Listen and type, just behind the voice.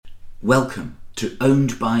Welcome to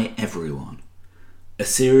Owned by Everyone, a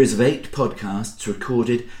series of 8 podcasts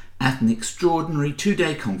recorded at an extraordinary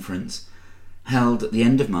 2-day conference held at the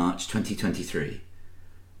end of March 2023.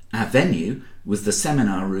 Our venue was the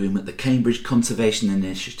seminar room at the Cambridge Conservation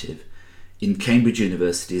Initiative in Cambridge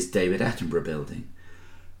University's David Attenborough building.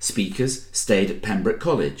 Speakers stayed at Pembroke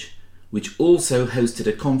College, which also hosted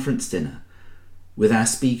a conference dinner, with our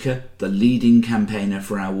speaker the leading campaigner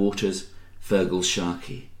for our waters, Fergal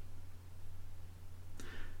Sharkey.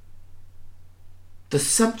 The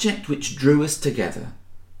subject which drew us together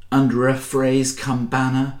under a phrase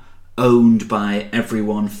campana, owned by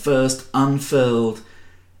everyone, first unfurled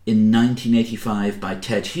in 1985 by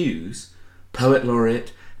Ted Hughes, poet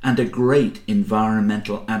laureate and a great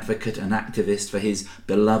environmental advocate and activist for his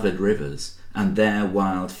beloved rivers and their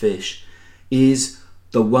wild fish, is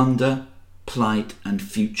the wonder, plight and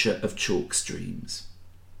future of chalk streams.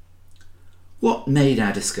 What made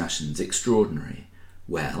our discussions extraordinary?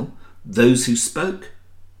 Well, those who spoke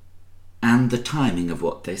and the timing of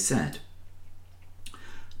what they said.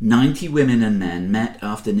 90 women and men met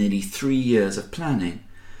after nearly 3 years of planning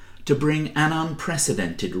to bring an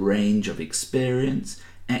unprecedented range of experience,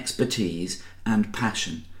 expertise and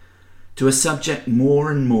passion to a subject more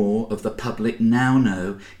and more of the public now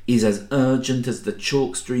know is as urgent as the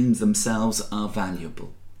chalk streams themselves are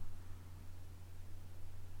valuable.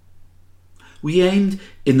 We aimed,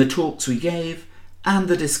 in the talks we gave and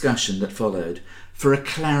the discussion that followed, for a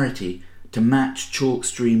clarity to match chalk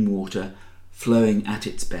stream water flowing at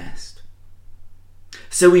its best.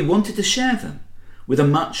 So we wanted to share them with a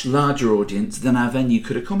much larger audience than our venue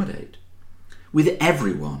could accommodate. With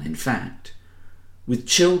everyone, in fact. With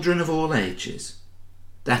children of all ages.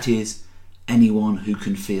 That is, anyone who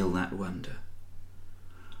can feel that wonder.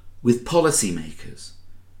 With policymakers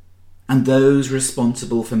and those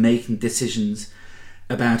responsible for making decisions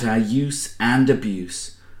about our use and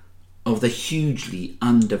abuse of the hugely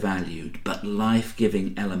undervalued but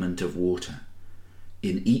life-giving element of water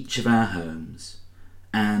in each of our homes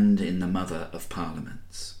and in the Mother of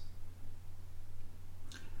Parliaments.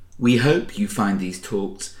 We hope you find these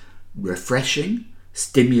talks refreshing,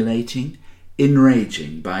 stimulating,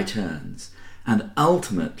 enraging by turns, and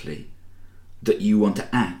ultimately that you want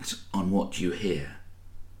to act on what you hear.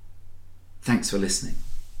 Thanks for listening.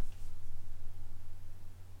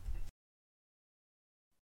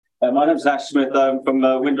 My name's Ash Smith. I'm from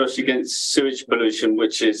Windrush Against Sewage Pollution,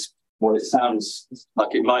 which is what it sounds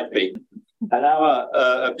like it might be. And our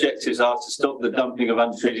objectives are to stop the dumping of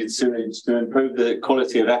untreated sewage, to improve the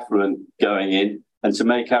quality of effluent going in, and to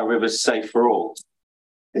make our rivers safe for all.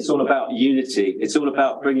 It's all about unity. It's all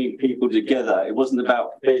about bringing people together. It wasn't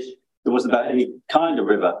about fish. It wasn't about any kind of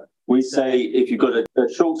river. We say if you've got a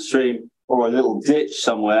chalk stream or a little ditch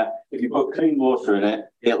somewhere, if you put clean water in it,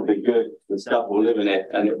 it'll be good. The stuff will live in it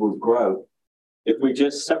and it will grow. If we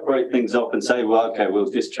just separate things off and say, well, okay, we'll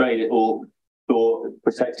just trade it all for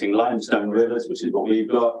protecting limestone rivers, which is what we've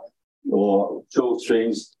got, or chalk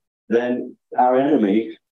streams, then our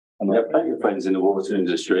enemy, and we have plenty of friends in the water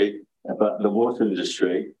industry, but the water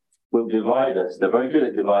industry will divide us. They're very good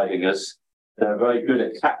at dividing us. They're very good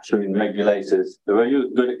at capturing regulators. They're very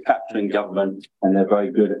good at capturing government, and they're very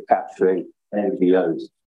good at capturing NGOs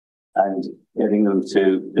and getting them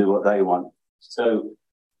to do what they want. So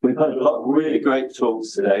we've had a lot of really great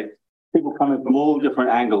talks today, people coming from all different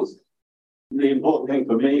angles. The important thing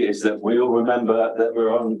for me is that we all remember that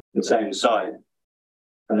we're on the same side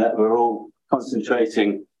and that we're all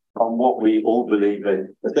concentrating on what we all believe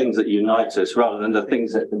in, the things that unite us rather than the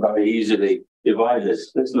things that can very easily divide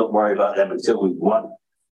us. Let's not worry about them until we've won.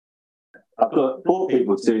 I've got 4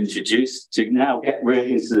 people to introduce to now get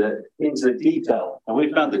really into the detail. And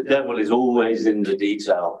we found the devil is always in the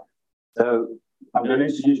detail. So I'm going to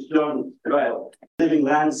introduce John Grail, Living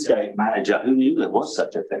Landscape Manager. Who knew there was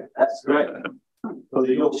such a thing? That's great. For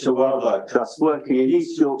the Yorkshire Wildlife Trust, working in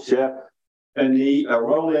East Yorkshire and the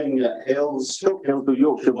rolling hills, chalk hills of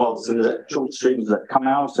Yorkshire Wolds and the chalk streams that come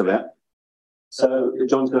out of it. So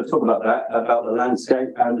John's going to talk about that, about the landscape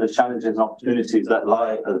and the challenges and opportunities that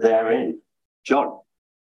lie therein. John.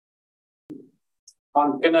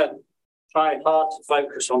 I'm going to try hard to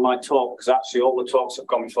focus on my talk because actually all the talks I've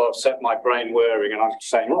gone before have set my brain whirring and I'm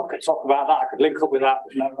saying, look, I could talk about that, I could link up with that,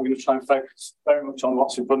 but no, I'm going to try and focus very much on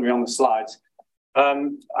what's in front of me on the slides.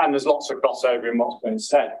 And there's lots of crossover in what's been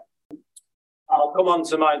said. I'll come on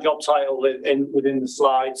to my job title within the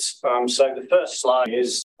slides. So the first slide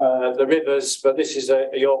is the rivers, but this is a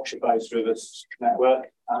Yorkshire-based rivers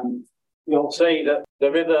network. And you'll see that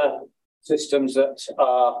the river systems that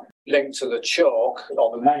are linked to the chalk,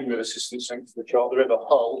 or the main river systems linked to the chalk, the River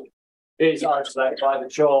Hull, is isolated by the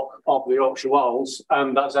chalk of the Yorkshire Wolds,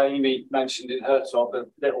 and as Amy mentioned in her talk, the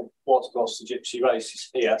little watercourse, the Gypsy Race, is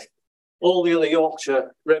here. All the other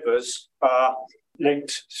Yorkshire rivers are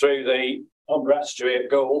linked through the Humber Estuary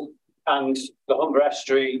at Goole, and the Humber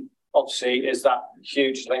Estuary obviously is that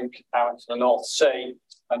huge link out to the North Sea,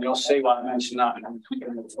 and you'll see why I mentioned that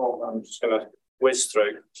in the talk. I'm just going to whiz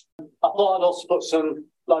through. I thought I'd also put some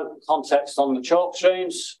local context on the chalk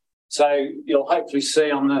streams. So you'll hopefully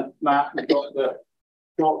see on the map, we've got the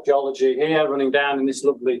chalk geology here running down in this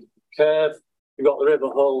lovely curve. You've got the River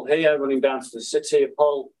Hull here running down to the city of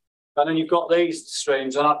Hull. And then you've got these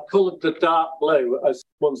streams, and I've coloured the dark blue as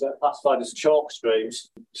ones that are classified as chalk streams.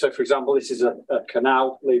 So, for example, this is a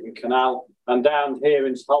canal, Leven Canal. And down here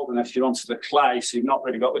in Holderness, you're onto the clay, so you've not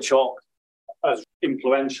really got the chalk as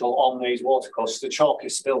influential on these watercourses. The chalk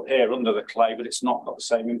is still here under the clay, but it's not got the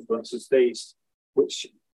same influence as these, which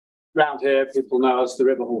round here people know as the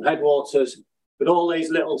River Hull headwaters. But all these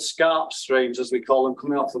little scarp streams, as we call them,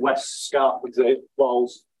 coming off the west scarp of the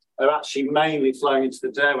Wolds, are actually mainly flowing into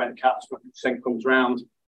the Derwent catchment, which then comes round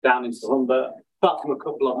down into the Humber, apart from a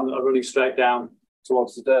couple of them that are running straight down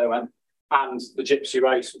towards the Derwent, and the Gypsy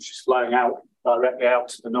Race, which is flowing out directly out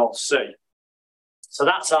to the North Sea. So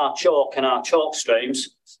that's our chalk and our chalk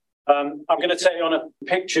streams. I'm going to take you on a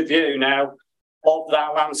picture view now of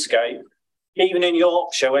that landscape. Even in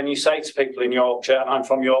Yorkshire, when you say to people in Yorkshire, and I'm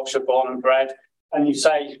from Yorkshire, born and bred, and you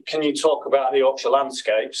say, can you talk about the Yorkshire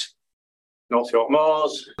landscapes? North York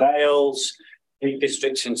Moors, Dales, Peak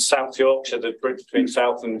Districts in South Yorkshire, the bridge between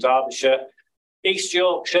South and Derbyshire. East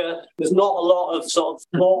Yorkshire, there's not a lot of sort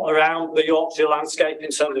of thought around the Yorkshire landscape in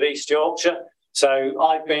terms of East Yorkshire. So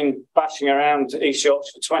I've been bashing around East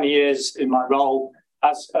Yorkshire for 20 years in my role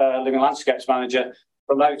as Living Landscapes Manager,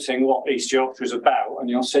 promoting what East Yorkshire is about. And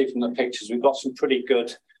you'll see from the pictures, we've got some pretty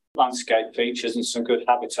good landscape features and some good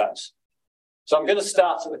habitats. So I'm going to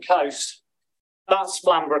start at the coast. That's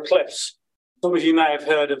Flamborough Cliffs. Some of you may have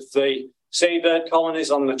heard of the seabird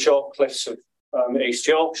colonies on the chalk cliffs of East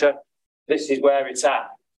Yorkshire. This is where it's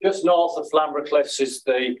at. Just north of Flamborough Cliffs is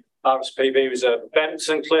the RSPB Reserve of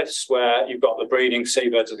Benton Cliffs, where you've got the breeding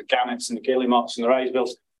seabirds of the gannets and the guillemots and the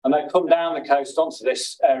raisbills. And they come down the coast onto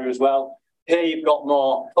this area as well. Here you've got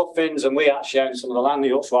more puffins, and we actually own some of the land. The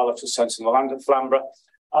Yorkshire Wildlife has owned some of the land at Flamborough.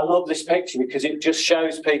 I love this picture because it just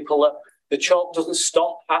shows people that the chalk doesn't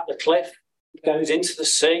stop at the cliff. It goes into the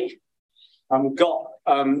sea. And we've got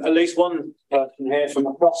at least one person here from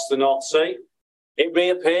across the North Sea. It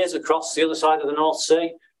reappears across the other side of the North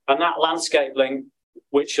Sea. And that landscape link,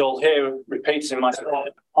 which you'll hear repeated in my talk,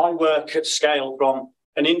 I work at scale from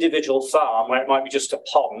an individual farm where it might be just a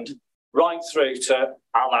pond right through to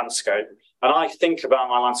our landscape. And I think about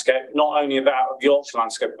my landscape, not only about the Yorkshire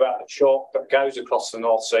landscape, but about the chalk that goes across the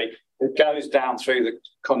North Sea. It goes down through the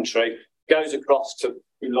country, goes across to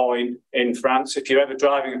Boulogne in France. If you're ever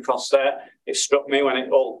driving across there, it struck me when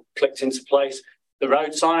it all clicked into place. The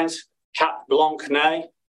road signs, Cap Blanc-Nez,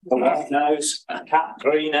 the white nose, Cap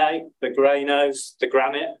Green-Nez, the grey nose, the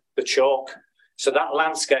granite, the chalk. So that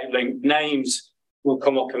landscape link, names will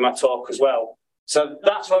come up in my talk as well. So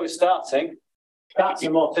that's where we're starting. That's a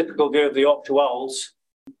more typical view of the Yorkshire Wolds.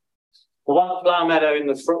 The wildflower meadow in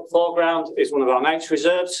the foreground is one of our nature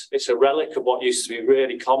reserves. It's a relic of what used to be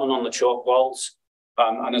really common on the chalk wolds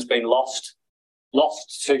and has been lost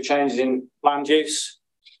to changes in land use.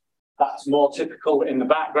 That's more typical in the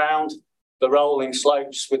background, the rolling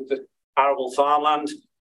slopes with the arable farmland.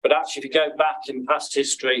 But actually, if you go back in past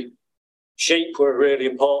history, sheep were a really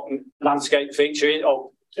important landscape feature, or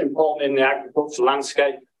important in the agricultural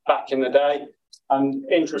landscape back in the day. And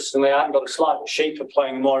interestingly, I haven't got a slide, but sheep are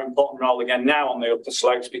playing a more important role again now on the upper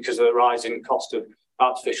slopes because of the rising cost of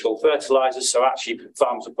artificial fertilisers. So actually,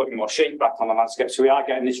 farms are putting more sheep back on the landscape. So we are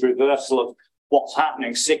getting this reversal of what's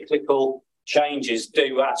happening. Cyclical changes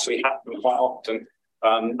do actually happen quite often.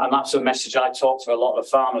 And that's a message I talk to a lot of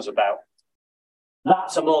farmers about.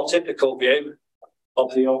 That's a more typical view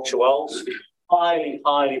of the Yorkshire Wolds. Highly,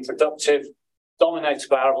 highly productive, dominated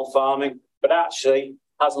by arable farming, but actually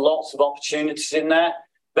has lots of opportunities in there.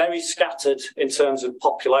 Very scattered in terms of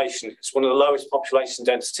population. It's one of the lowest population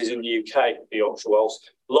densities in the UK, the Yorkshire Wolds.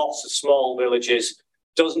 Lots of small villages.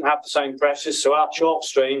 Doesn't have the same pressures. So our chalk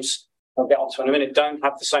streams, I'll get onto in a minute, don't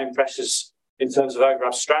have the same pressures in terms of over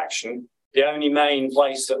abstraction. The only main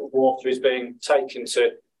place that water is being taken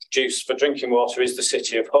to produce for drinking water is the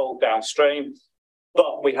city of Hull downstream.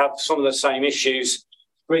 But we have some of the same issues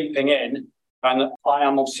creeping in. And I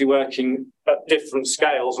am obviously working at different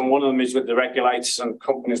scales, and one of them is with the regulators and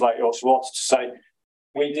companies like Yorkshire Water to say,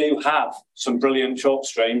 we do have some brilliant chalk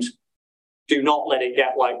streams. Do not let it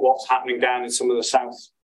get like what's happening down in some of the South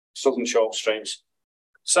southern chalk streams.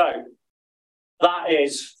 So that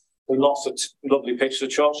is lots of lovely pictures of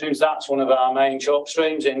chalk streams. That's one of our main chalk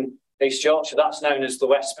streams in East Yorkshire. That's known as the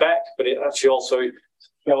West Beck, but it actually also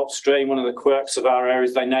chalk stream. One of the quirks of our area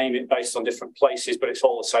is they name it based on different places, but it's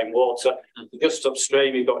all the same water. Just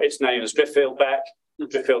upstream, you've got its name as Driffield Beck,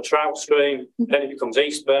 Driffield Trout Stream. Then it becomes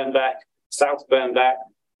Eastburn Beck, Southburn Beck.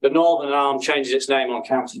 The northern arm changes its name on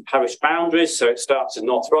account of parish boundaries, so it starts as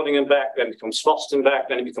North Rottingham Beck, then becomes Foston Beck,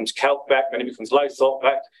 then it becomes Kelp Beck, then it becomes Lowthorpe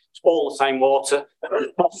Beck. It's all the same water,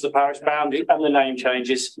 across the parish boundary, and the name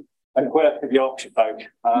changes. A quirk of Yorkshire folk.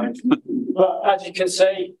 But as you can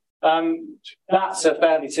see, that's a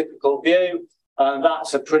fairly typical view.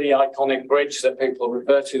 That's a pretty iconic bridge that people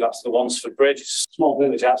refer to. That's the Wansford Bridge. It's a small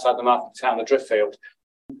village outside the market town of Driffield.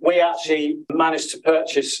 We actually managed to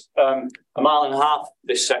purchase 1.5 miles of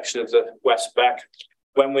this section of the West Beck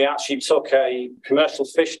when we actually took a commercial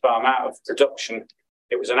fish farm out of production.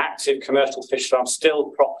 It was an active commercial fish farm,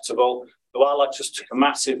 still profitable. The Wildlife just took a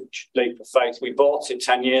massive leap of faith. We bought it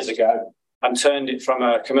 10 years ago and turned it from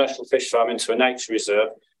a commercial fish farm into a nature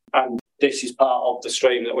reserve. And this is part of the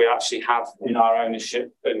stream that we actually have in our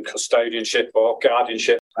ownership and custodianship or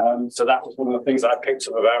guardianship. So that was one of the things that I picked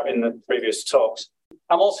up about in the previous talks.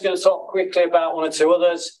 I'm also going to talk quickly about one or two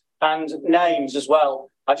others and names as well.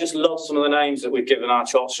 I just love some of the names that we've given our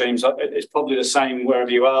chalk streams. It's probably the same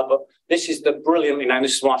wherever you are, but this is the brilliantly named,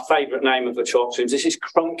 this is my favourite name of the chalk streams. This is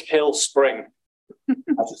Crunk Hill Spring.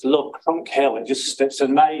 I just love Crunk Hill. It's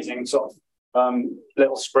an amazing sort of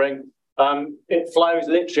little spring. It flows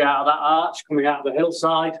literally out of that arch, coming out of the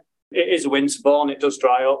hillside. It is a winter-born. It does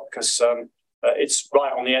dry up because it's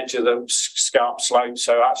right on the edge of the scarp slope.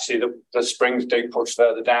 So actually the springs do push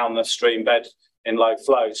further down the stream bed in low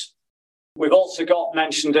flows. We've also got,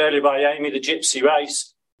 mentioned earlier by Amy, the gypsy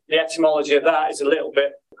race. The etymology of that is a little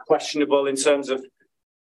bit questionable in terms of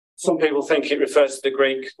some people think it refers to the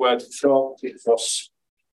Greek word for us.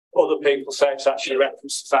 Other people say it's actually a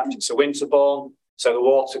reference to the fact it's a winter-born. So the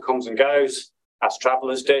water comes and goes, as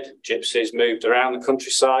travellers did. Gypsies moved around the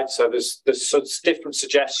countryside. So there's different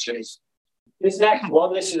suggestions. This next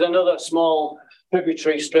one, this is another small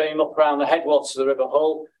tributary stream up around the headwaters of the River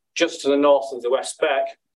Hull, just to the north of the West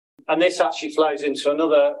Beck. And this actually flows into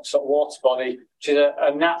another sort of water body, which is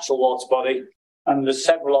a natural water body. And there's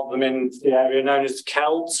several of them in the area known as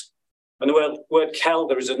kelds. And the word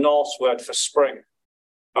kelder is a Norse word for spring.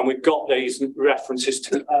 And we've got these references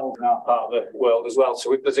to keld in our part of the world as well.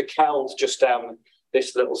 So there's a keld just down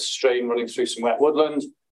this little stream running through some wet woodland.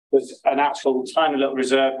 There's an actual tiny little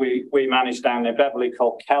reserve we manage down near Beverley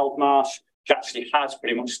called Keld Marsh, which actually has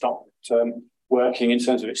pretty much stopped working in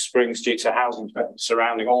terms of its springs due to housing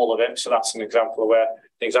surrounding all of it. So that's an example of where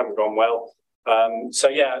things haven't gone well. So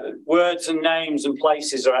yeah, words and names and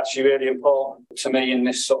places are actually really important to me in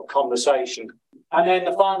this sort of conversation. And then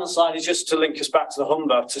the final slide is just to link us back to the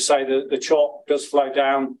Humber, to say that the chalk does flow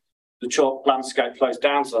down, the chalk landscape flows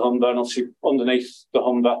down to the Humber and obviously underneath the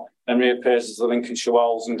Humber and reappears as the Lincolnshire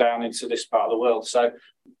Wolds and down into this part of the world. So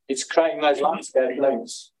it's creating those landscape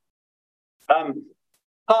links. Part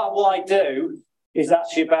of what I do is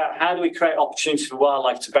actually about how do we create opportunity for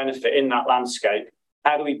wildlife to benefit in that landscape?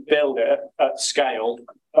 How do we build it at scale,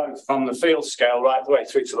 both from the field scale right the way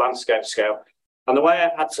through to landscape scale? And the way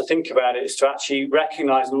I've had to think about it is to actually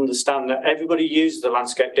recognise and understand that everybody uses the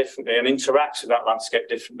landscape differently and interacts with that landscape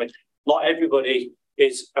differently. Not everybody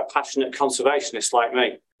is a passionate conservationist like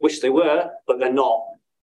me. Wish they were, but they're not.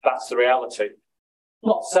 That's the reality.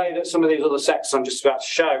 Not to say that some of these other sectors I'm just about to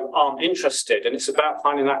show aren't interested, and it's about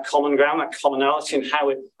finding that common ground, that commonality, and how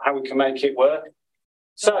we can make it work.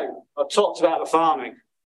 So I've talked about the farming.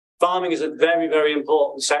 Farming is a very, very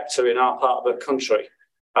important sector in our part of the country.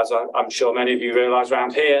 As I'm sure many of you realise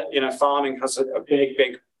around here, farming has a big,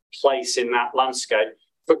 big place in that landscape,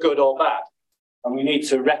 for good or bad. And we need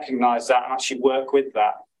to recognise that and actually work with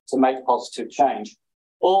that to make positive change.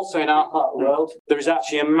 Also in our part of the world, there is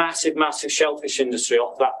actually a massive, massive shellfish industry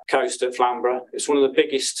off that coast at Flamborough. It's one of the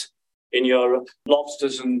biggest in Europe.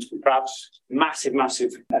 Lobsters and crabs, massive,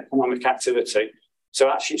 massive economic activity. So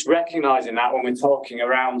actually it's recognising that when we're talking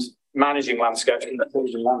around managing landscapes and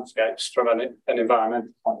improving landscapes from an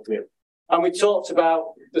environmental point of view. And we talked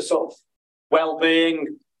about the sort of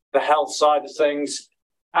well-being, the health side of things,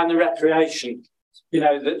 and the recreation.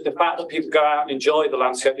 The fact that people go out and enjoy the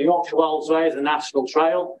landscape. The Yorkshire Wolds Way is a national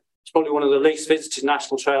trail. It's probably one of the least visited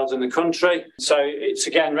national trails in the country. So it's,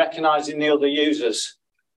 again, recognising the other users.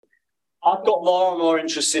 I've got more and more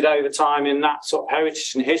interested over time in that sort of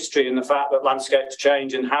heritage and history and the fact that landscapes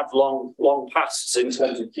change and have long pasts in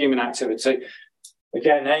terms of human activity.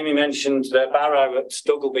 Again, Amy mentioned the Barrow at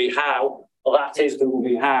Stuggleby How. Well, that is going to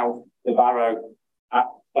be how the Barrow,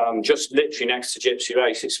 just literally next to Gypsy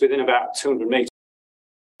Race, it's within about 200 metres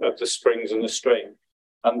of the springs and the stream.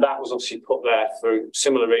 And that was obviously put there for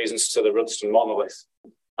similar reasons to the Rudston monolith.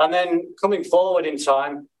 And then coming forward in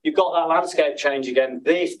time, you've got that landscape change again.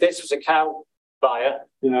 This was a cow byre,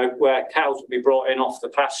 where cows would be brought in off the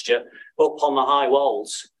pasture up on the high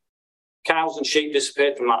wolds. Cows and sheep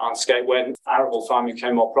disappeared from that landscape when arable farming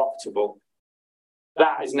became more profitable.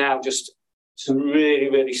 That is now just some really,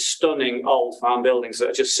 really stunning old farm buildings that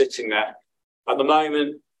are just sitting there. At the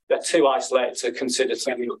moment, they're too isolated to consider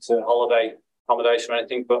sending up to holiday accommodation or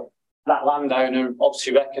anything, but that landowner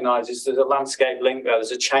obviously recognises there's a landscape link there,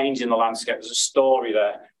 there's a change in the landscape, there's a story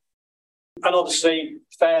there. And obviously,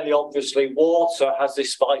 fairly obviously, water has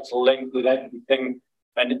this vital link with everything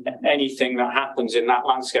and anything that happens in that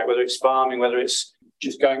landscape, whether it's farming, whether it's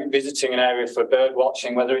just going and visiting an area for bird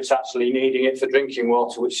watching, whether it's actually needing it for drinking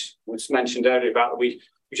water, which was mentioned earlier about we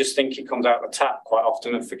just think it comes out of the tap quite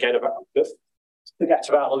often and forget about the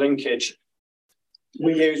linkage.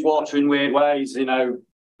 We use water in weird ways,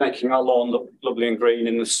 making our lawn look lovely and green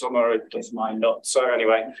in the summer. It does mine not. So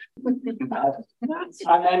anyway,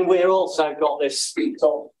 and then we're also got this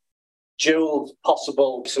sort of dual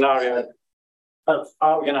possible scenario of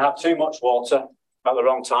are we going to have too much water at the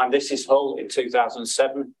wrong time? This is Hull in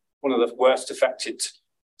 2007, one of the worst affected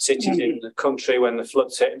cities in the country when the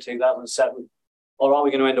floods hit in 2007. Or are we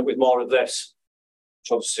going to end up with more of this?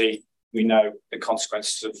 Which obviously we know the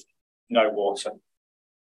consequences of no water.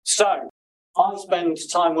 So I spend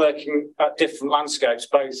time working at different landscapes,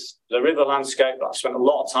 both the river landscape, I spent a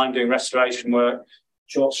lot of time doing restoration work,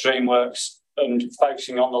 short stream works, and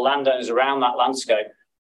focusing on the landowners around that landscape.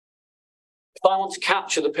 If I want to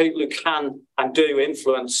capture the people who can and do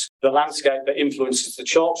influence the landscape that influences the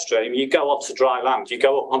chalk stream, you go onto dry land, you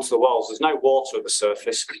go up onto the walls, there's no water at the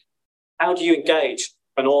surface. How do you engage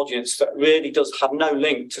an audience that really does have no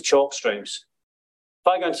link to chalk streams?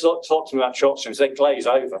 If I go and talk to them about chalk streams, they glaze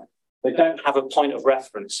over. They don't have a point of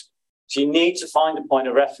reference. So you need to find a point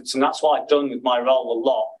of reference, and that's what I've done with my role a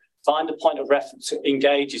lot. Find a point of reference that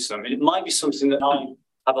engages them. It might be something that I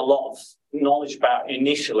have a lot of knowledge about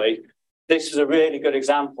initially. This is a really good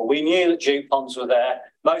example. We knew that dew ponds were there.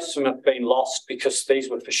 Most of them have been lost because these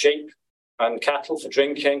were for sheep and cattle for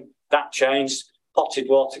drinking. That changed. Potted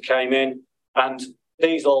water came in, and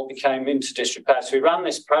these all became into disrepair. So we ran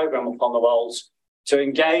this programme up on the Wolds to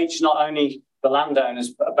engage not only the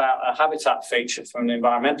landowners about a habitat feature from an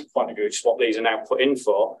environmental point of view, which is what these are now put in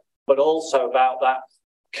for, but also about that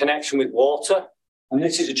connection with water. And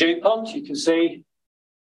this is a dew pond. You can see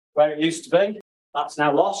where it used to be. That's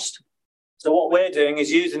now lost. So what we're doing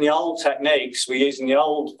is using the old techniques. We're using the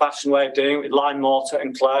old-fashioned way of doing it with lime mortar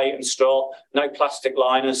and clay and straw, no plastic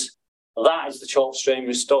liners. That is the chalk stream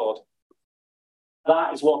restored.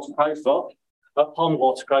 That is water crowfoot, a pond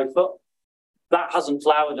water crowfoot. That hasn't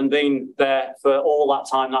flowered and been there for all that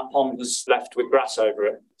time. That pond was left with grass over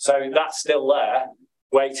it. So that's still there,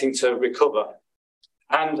 waiting to recover.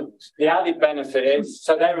 And the added benefit is,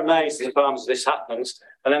 so they're amazed as the farmers this happens.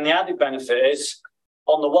 And then the added benefit is,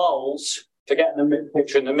 on the Wolds, to get the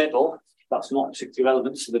picture in the middle, that's not particularly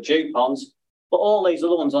relevant to the dew ponds, but all these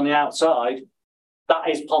other ones on the outside, that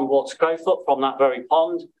is pond water crowfoot from that very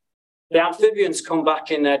pond. The amphibians come back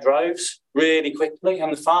in their droves really quickly,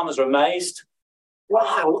 and the farmers are amazed.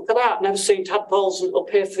 Wow, look at that. Never seen tadpoles up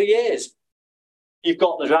here for years. You've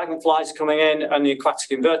got the dragonflies coming in and the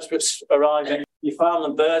aquatic invertebrates arriving. You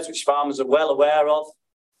farmland birds, which farmers are well aware of.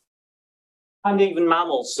 And even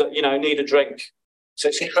mammals that, need a drink. So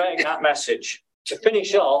it's creating that message. To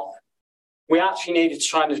finish off, we actually needed to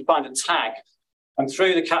try and find a tag. And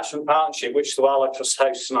through the Catchment Partnership, which the Wildlife Trust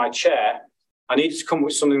hosts and I chair, I needed to come up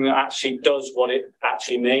with something that actually does what it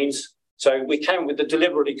actually means. So we came with the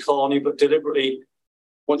deliberately corny, but deliberately,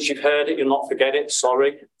 once you've heard it, you'll not forget it.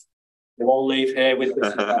 Sorry. We'll all leave here with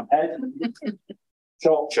this in our head.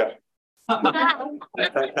 Torture. Our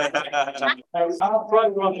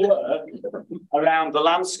programme work around the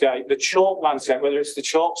landscape, the chalk landscape, whether it's the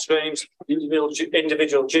chalk streams,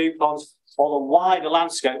 individual dew ponds, or the wider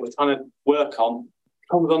landscape we're trying to work on,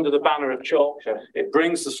 comes under the banner of Chalkshire. It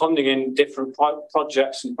brings the funding in different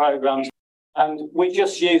projects and programmes. And we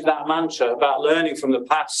just use that mantra about learning from the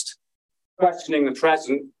past, questioning the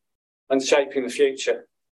present, and shaping the future.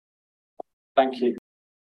 Thank you.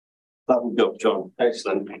 Lovely job, John.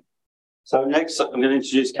 Excellent. So next, I'm going to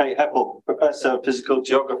introduce Kate Heppel, Professor of Physical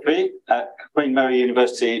Geography at Queen Mary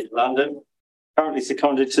University, London, currently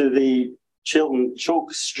seconded to the Chiltern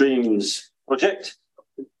Chalk Streams project.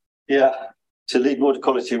 To lead water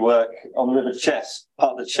quality work on the River Chess,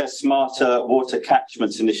 part of the Chess Smarter Water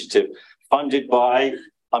Catchments Initiative, funded by,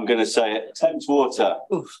 I'm going to say it, Thames Water.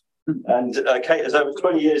 And Kate has over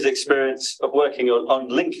 20 years' experience of working on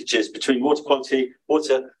linkages between water quality,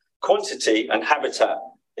 water quantity and habitat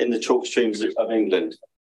in the chalk streams of England.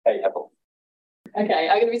 Kate Heppel. Okay,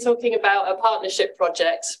 I'm going to be talking about a partnership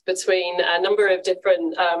project between a number of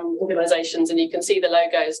different organisations, and you can see the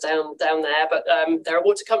logos down there, but there are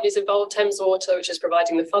water companies involved, Thames Water, which is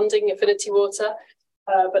providing the funding, Affinity Water,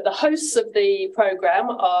 but the hosts of the programme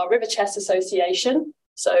are River Chess Association,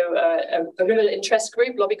 so a river interest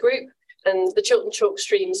group, lobby group, and the Chiltern Chalk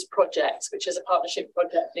Streams Project, which is a partnership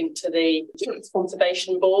project linked to the Chiltern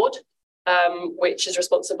Conservation Board, which is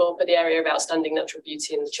responsible for the area of outstanding natural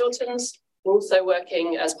beauty in the Chilterns. We're also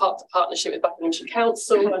working as part of the partnership with Buckinghamshire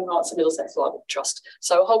Council and Hearts of Middlesex Library Trust.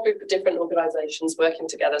 So a whole group of different organisations working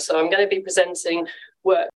together. So I'm going to be presenting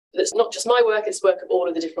work that's not just my work, it's work of all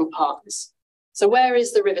of the different partners. So where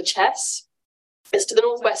is the River Chess? It's to the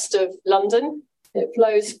northwest of London. It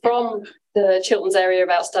flows from the Chilterns area of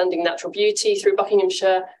outstanding natural beauty through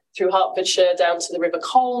Buckinghamshire, through Hertfordshire, down to the River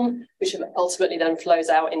Colne, which ultimately then flows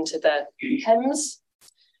out into the Thames.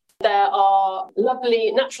 There are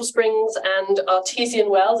lovely natural springs and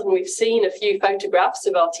artesian wells, and we've seen a few photographs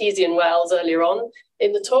of artesian wells earlier on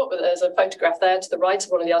in the talk, but there's a photograph there to the right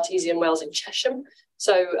of one of the artesian wells in Chesham.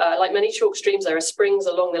 So like many chalk streams, there are springs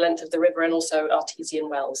along the length of the river and also artesian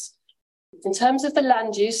wells. In terms of the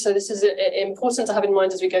land use, so this is important to have in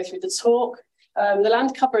mind as we go through the talk, the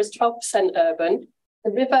land cover is 12% urban. The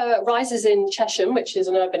river rises in Chesham, which is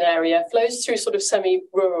an urban area, flows through sort of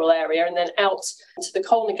semi-rural area and then out to the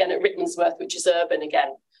Colne again at Rickmansworth, which is urban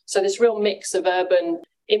again. So this real mix of urban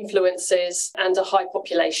influences and a high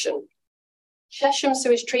population. Chesham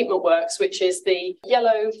Sewage Treatment Works, which is the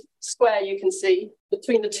yellow square you can see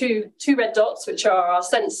between the two red dots, which are our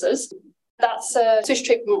sensors. That's sewage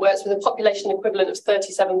treatment works with a population equivalent of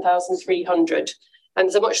 37,300. And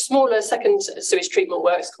there's a much smaller second sewage treatment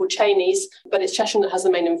works called Cheney's, but it's Chesham that has the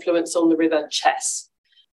main influence on the River Chess.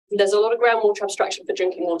 There's a lot of groundwater abstraction for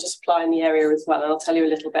drinking water supply in the area as well, and I'll tell you a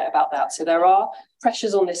little bit about that. So there are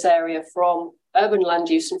pressures on this area from urban land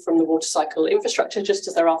use and from the water cycle infrastructure, just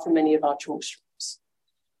as there are from many of our chalk streams.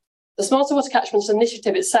 The Smarter Water Catchments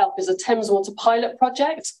Initiative itself is a Thames Water pilot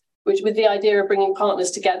project, which with the idea of bringing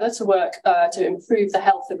partners together to work to improve the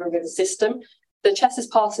health of a river system. The Chess is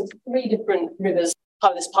part of 3 different rivers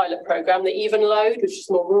part of this pilot programme, the Even Lode, which is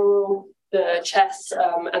more rural, the Chess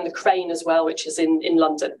and the Crane as well, which is in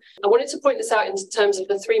London. I wanted to point this out in terms of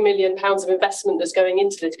the £3 million of investment that's going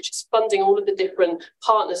into this, which is funding all of the different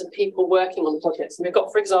partners and people working on projects. And we've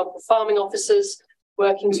got, for example, farming officers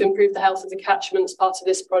working to improve the health of the catchments, part of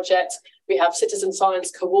this project. We have citizen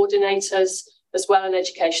science coordinators, as well as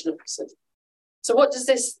education officers. So what does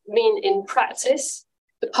this mean in practice?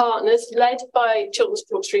 The partners, led by Chiltern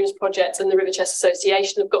Chalk Streams Project and the River Chess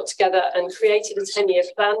Association, have got together and created a 10-year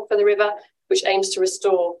plan for the river, which aims to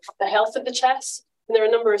restore the health of the Chess. And there are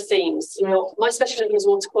a number of themes. My specialism is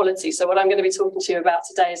water quality, so what I'm going to be talking to you about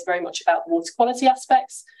today is very much about the water quality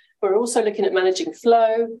aspects. We're also looking at managing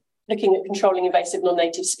flow, looking at controlling invasive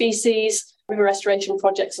non-native species, river restoration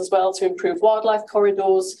projects as well to improve wildlife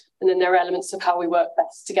corridors, and then there are elements of how we work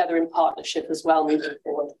best together in partnership as well moving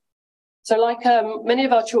forward. So like many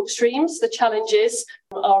of our chalk streams, the challenges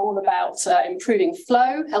are all about improving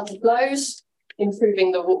flow, healthy flows,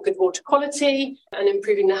 improving the good water quality and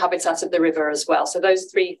improving the habitat of the river as well. So those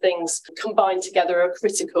 3 things combined together are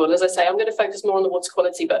critical. As I say, I'm going to focus more on the water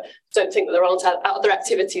quality, but don't think that there aren't other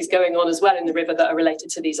activities going on as well in the river that are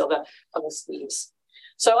related to these other themes.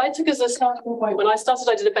 So I took as a starting point, when I started,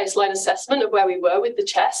 I did a baseline assessment of where we were with the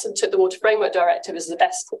Chess and took the Water Framework Directive as the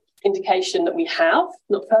best indication that we have,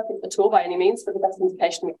 not perfect at all by any means, but the best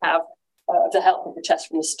indication we have of the health of the Chess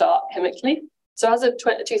from the start chemically. So as of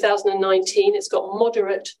 2019, it's got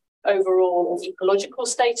moderate overall ecological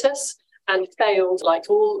status and failed, like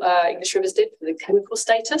all English rivers did, for the chemical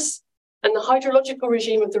status. And the hydrological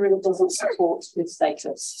regime of the river doesn't support this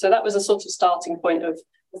status. So that was a sort of starting point of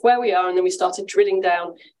where we are, and then we started drilling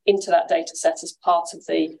down into that data set as part of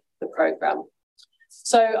the programme.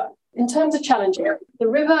 So in terms of challenging, the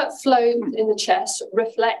river flows in the Chess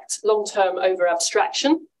reflect long-term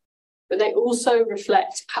over-abstraction, but they also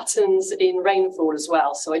reflect patterns in rainfall as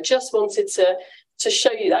well. So I just wanted to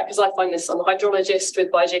show you that because I find this, I'm a hydrologist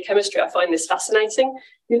with biogeochemistry, I find this fascinating.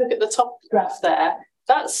 You look at the top graph there,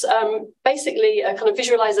 that's basically a kind of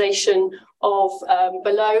visualization of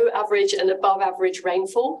below average and above average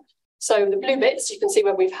rainfall. So the blue bits, you can see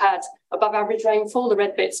where we've had above average rainfall, the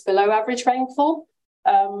red bits below average rainfall.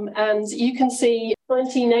 And you can see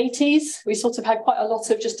 1980s, we sort of had quite a lot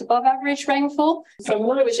of just above average rainfall. So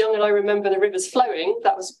when I was young and I remember the rivers flowing,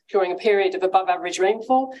 that was during a period of above average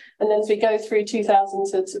rainfall. And then as we go through 2000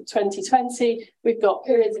 to 2020, we've got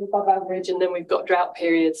periods of above average, and then we've got drought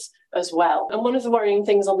periods as well. And one of the worrying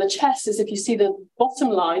things on the Chess is if you see the bottom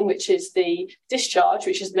line, which is the discharge,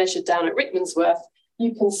 which is measured down at Rickmansworth,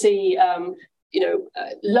 you can see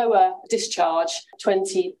lower discharge 2000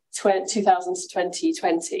 to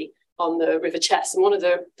 2020 on the River Chess. And one of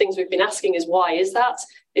the things we've been asking is, why is that?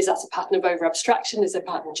 Is that a pattern of over abstraction? Is it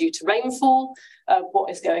a pattern due to rainfall? What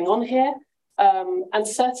is going on here? And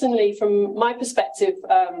certainly from my perspective,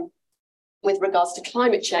 with regards to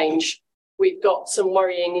climate change, we've got some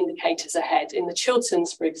worrying indicators ahead. In the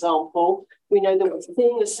Chilterns, for example, we know that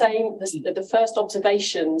we're seeing the first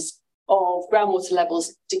observations of groundwater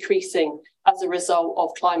levels decreasing as a result of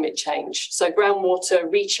climate change. So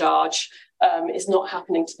groundwater recharge is not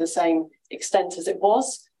happening to the same extent as it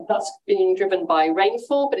was. That's being driven by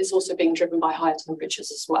rainfall, but it's also being driven by higher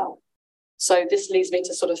temperatures as well. So this leads me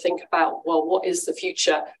to sort of think about, well, what is the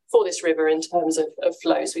future for this river in terms of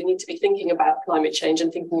flows? We need to be thinking about climate change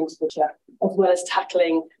and thinking into the future, as well as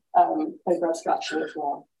tackling over abstraction as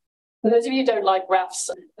well. For those of you who don't like graphs,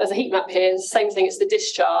 there's a heat map here, same thing, it's the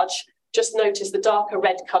discharge. Just notice the darker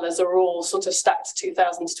red colours are all sort of stacked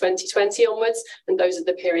 2000 to 2020 onwards, and those are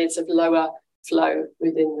the periods of lower flow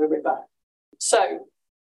within the river. So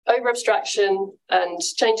over abstraction and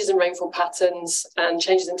changes in rainfall patterns and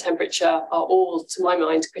changes in temperature are all, to my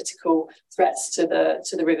mind, critical threats to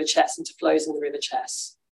the River Chess and to flows in the River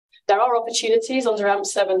Chess. There are opportunities under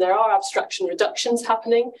AMP7. There are abstraction reductions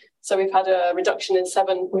happening. So we've had a reduction in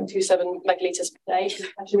 7.27 megalitres per day in the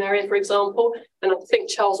catchment area, for example. And I think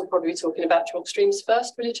Charles will probably be talking about chalk streams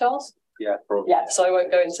first, will you, Charles? Yeah, probably. Yeah, so I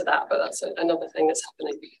won't go into that, but that's another thing that's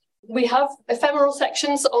happening. We have ephemeral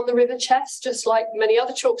sections on the River Chess, just like many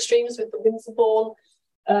other chalk streams with the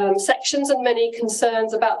Winterbourne sections, and many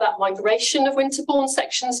concerns about that migration of Winterbourne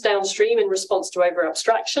sections downstream in response to over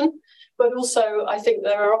abstraction. But also, I think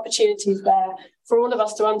there are opportunities there for all of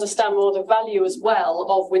us to understand more the value as well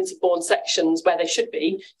of Winterbourne sections where they should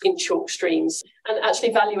be in chalk streams, and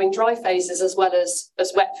actually valuing dry phases as well as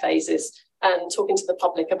wet phases, and talking to the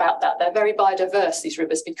public about that. They're very biodiverse, these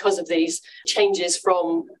rivers, because of these changes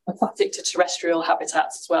from aquatic to terrestrial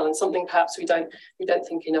habitats as well, and something perhaps we don't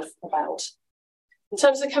think enough about. In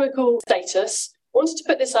terms of chemical status, I wanted to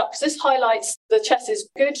put this up because this highlights the Chess's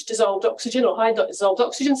good dissolved oxygen or high dissolved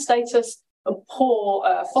oxygen status and poor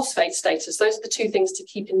phosphate status. Those are the two things to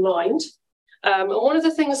keep in mind. And one of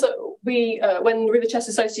the things that we, when the River Chess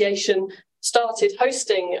Association started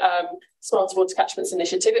hosting Smarter Water Catchments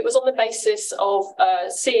Initiative, it was on the basis of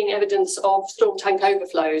seeing evidence of storm tank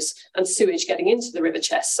overflows and sewage getting into the River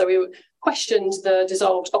Chess. So we questioned the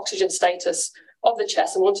dissolved oxygen status of the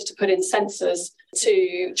Chess and wanted to put in sensors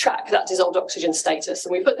to track that dissolved oxygen status.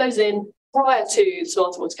 And we put those in prior to the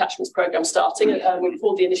Smarter Water Catchments programme starting. We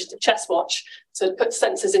called the initiative Chess Watch to put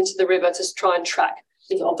sensors into the river to try and track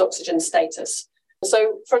dissolved oxygen status.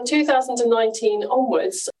 So from 2019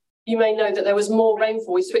 onwards, you may know that there was more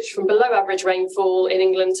rainfall. We switched from below average rainfall in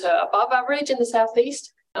England to above average in the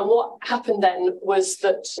southeast. And what happened then was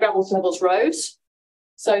that groundwater levels rose.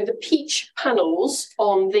 So the peach panels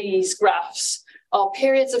on these graphs are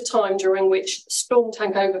periods of time during which storm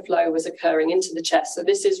tank overflow was occurring into the Chess. So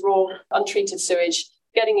this is raw, untreated sewage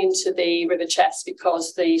getting into the River Chess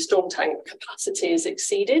because the storm tank capacity is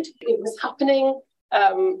exceeded. It was happening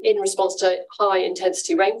in response to high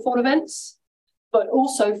intensity rainfall events, but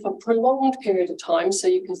also for prolonged period of time. So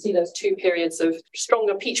you can see those two periods of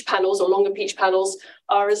stronger peach panels or longer peach panels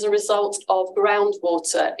are as a result of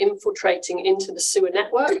groundwater infiltrating into the sewer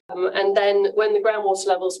network. And then when the groundwater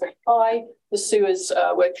levels were high, the sewers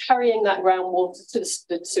were carrying that groundwater to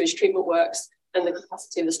the sewage treatment works, and the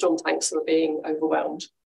capacity of the storm tanks were being overwhelmed.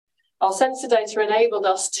 Our sensor data enabled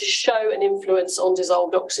us to show an influence on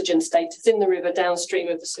dissolved oxygen status in the river downstream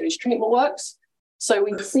of the sewage treatment works. So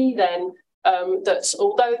we see then that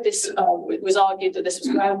although this was argued that this was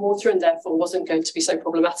groundwater and therefore wasn't going to be so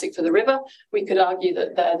problematic for the river, we could argue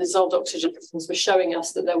that the dissolved oxygen levels were showing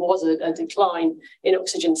us that there was a decline in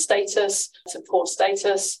oxygen status to poor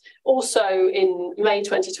status. Also in May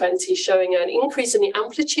 2020, showing an increase in the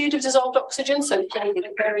amplitude of dissolved oxygen, so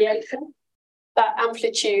variation. That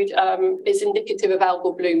amplitude is indicative of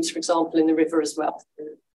algal blooms, for example, in the river as well.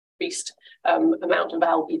 Increased amount of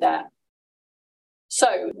algae there.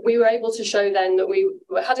 So we were able to show then that we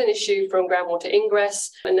had an issue from groundwater ingress,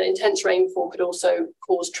 and that intense rainfall could also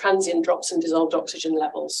cause transient drops in dissolved oxygen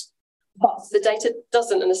levels. But the data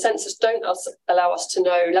doesn't, and the sensors don't allow us to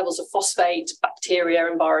know levels of phosphate, bacteria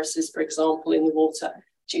and viruses, for example, in the water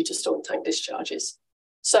due to storm tank discharges.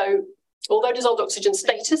 So although dissolved oxygen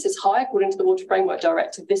status is high according to the Water Framework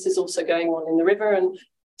Directive, this is also going on in the river, and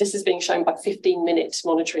this is being shown by 15-minute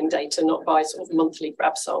monitoring data, not by sort of monthly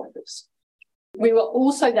grab samples. We were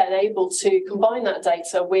also then able to combine that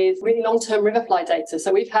data with really long-term riverfly data.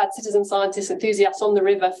 So we've had citizen scientists, enthusiasts on the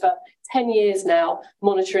river for 10 years now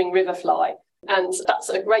monitoring riverfly. And that's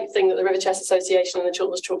a great thing that the River Chess Association and the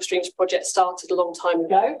Chilterns Chalk Streams project started a long time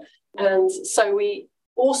ago. And so we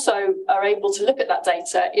also are able to look at that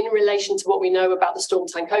data in relation to what we know about the storm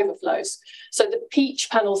tank overflows. So the peach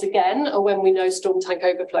panels, again, are when we know storm tank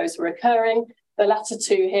overflows were occurring. The latter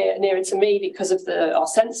two here nearer to me because of our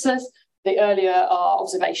sensors. The earlier are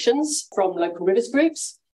observations from local rivers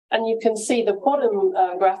groups. And you can see the bottom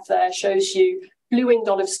graph there shows you blue-winged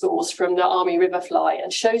olive scores from the Army riverfly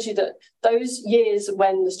and shows you that those years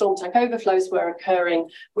when the storm tank overflows were occurring,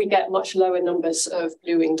 we get much lower numbers of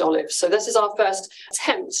blue-winged olives. So this is our first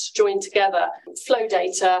attempt to join together flow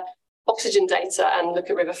data, oxygen data, and look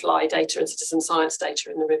at riverfly data and citizen science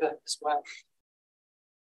data in the river as well.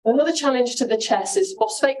 Another challenge to the Chess is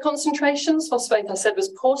phosphate concentrations. Phosphate, I said, was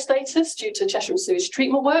poor status due to Chesham sewage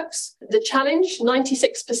treatment works. The challenge,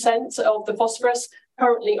 96% of the phosphorus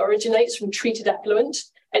currently originates from treated effluent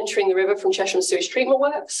entering the river from Chesham sewage treatment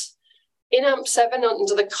works. In AMP7,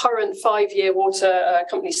 under the current 5-year water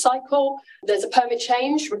company cycle, there's a permit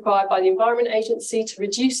change required by the Environment Agency to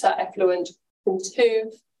reduce that effluent from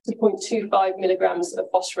 2 to 0.25 milligrams of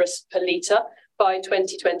phosphorus per litre by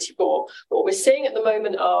 2024. What we're seeing at the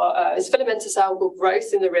moment is filamentous algal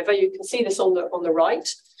growth in the river. You can see this on the right.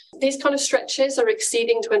 These kind of stretches are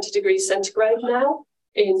exceeding 20 degrees centigrade now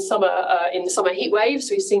in summer heat waves.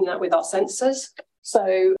 We've seen that with our sensors.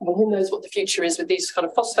 So who knows what the future is with these kind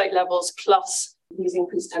of phosphate levels plus these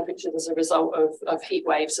increased temperatures as a result of heat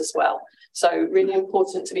waves as well. So really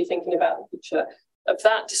important to be thinking about the future of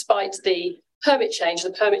that. Despite the permit change,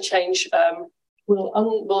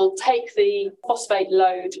 will take the phosphate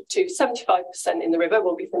load to 75% in the river,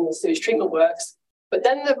 will be from the sewage treatment works. But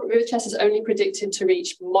then the River Chess is only predicted to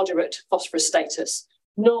reach moderate phosphorus status,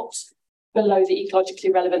 not below the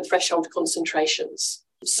ecologically relevant threshold concentrations.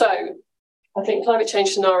 So I think climate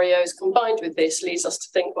change scenarios combined with this leads us to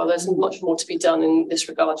think, well, there's much more to be done in this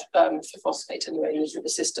regard for phosphate anyway in these river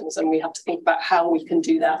systems, and we have to think about how we can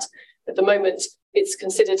do that. At the moment, it's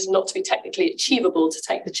considered not to be technically achievable to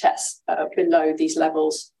take the Chess below these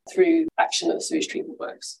levels through action at the sewage treatment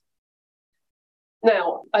works.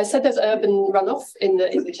 Now, I said there's urban runoff in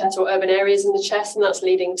the Chess, or urban areas in the Chess, and that's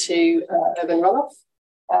leading to urban runoff.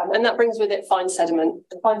 And that brings with it fine sediment.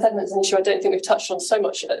 And fine sediment is an issue I don't think we've touched on so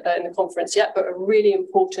much in the conference yet, but a really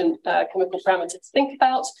important chemical parameter to think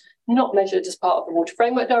about, not measured as part of the Water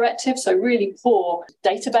Framework Directive, so really poor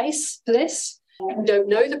database for this. We don't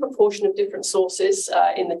know the proportion of different sources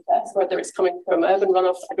in the test, whether it's coming from urban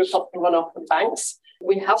runoff, agricultural runoff, and banks.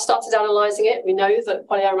 We have started analysing it. We know that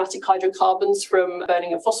polyaromatic hydrocarbons from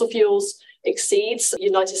burning of fossil fuels exceeds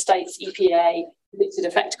United States EPA predicted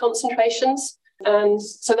effect concentrations. And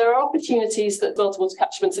so there are opportunities that the Water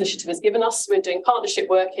Catchments Initiative has given us. We're doing partnership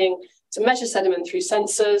working to measure sediment through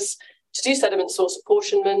sensors, to do sediment source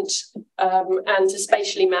apportionment, and to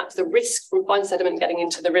spatially map the risk from fine sediment getting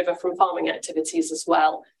into the river from farming activities as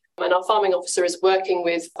well. And our farming officer is working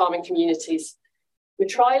with farming communities. We're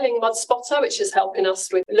trialling Mud Spotter, which is helping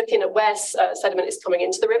us with looking at where sediment is coming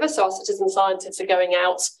into the river. So our citizen scientists are going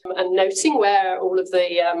out and noting where all of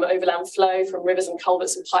the overland flow from rivers and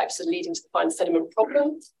culverts and pipes are leading to the fine sediment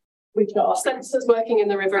problem. We've got our sensors working in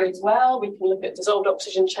the river as well. We can look at dissolved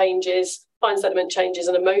oxygen changes, fine sediment changes,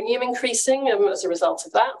 and ammonium increasing as a result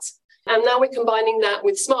of that. And now we're combining that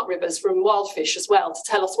with smart rivers from Wildfish as well to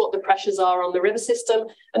tell us what the pressures are on the river system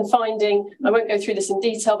and finding, I won't go through this in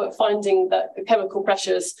detail, but finding that the chemical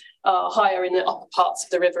pressures are higher in the upper parts of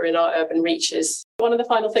the river in our urban reaches. One of the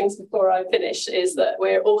final things before I finish is that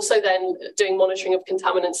we're also then doing monitoring of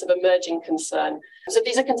contaminants of emerging concern. So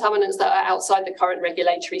these are contaminants that are outside the current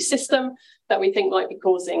regulatory system that we think might be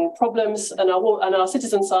causing problems. And our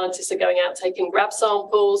citizen scientists are going out taking grab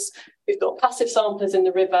samples. We've got passive samplers in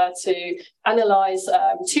the river to analyse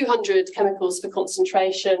 200 chemicals for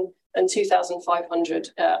concentration and 2,500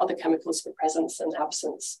 other chemicals for presence and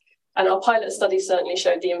absence. And our pilot study certainly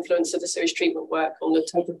showed the influence of the sewage treatment work on the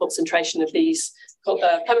total concentration of these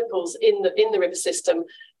chemicals in the river system.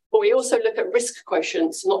 But we also look at risk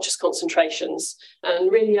quotients, not just concentrations.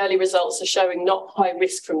 And really early results are showing not high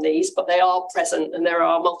risk from these, but they are present and there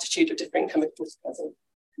are a multitude of different chemicals present.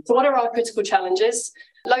 So what are our critical challenges?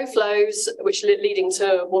 Low flows, which are leading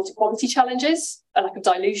to water quality challenges, a lack of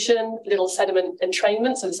dilution, little sediment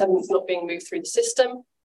entrainment, so the sediment's not being moved through the system.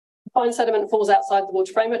 Fine sediment falls outside the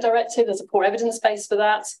Water Framework Directive. There's a poor evidence base for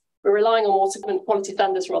that. We're relying on water quality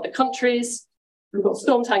standards from other countries. We've got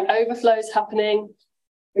storm tank overflows happening.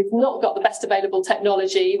 We've not got the best available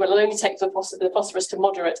technology. We'll only take the phosphorus to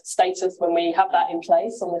moderate status when we have that in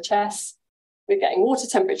place on the chest. We're getting water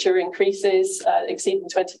temperature increases exceeding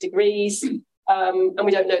 20 degrees, and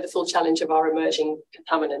we don't know the full challenge of our emerging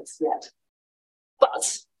contaminants yet.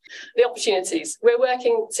 But the opportunities, we're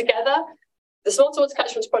working together. The Smarter Water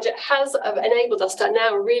Catchments Project has enabled us to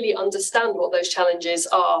now really understand what those challenges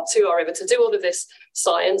are to our river, to do all of this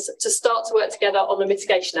science, to start to work together on the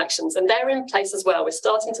mitigation actions. And they're in place as well. We're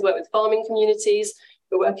starting to work with farming communities.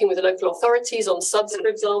 We're working with the local authorities on SUDS, for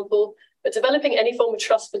example. But developing any form of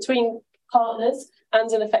trust between partners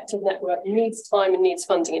and an effective network needs time and needs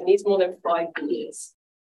funding. It needs more than 5 years.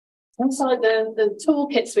 Inside the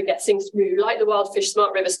toolkits we're getting through, like the Wildfish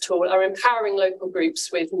Smart Rivers tool, are empowering local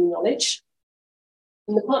groups with new knowledge.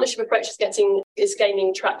 And the partnership approach is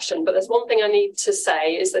gaining traction. But there's one thing I need to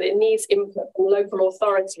say is that it needs input from local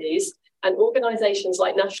authorities and organisations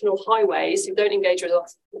like National Highways, who don't engage with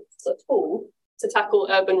us at all, to tackle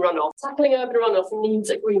urban runoff. Tackling urban runoff needs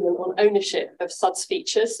agreement on ownership of SUDS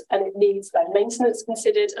features, and it needs their maintenance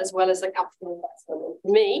considered as well as the capital investment. And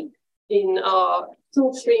for me, in our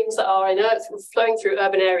storm streams that are flowing through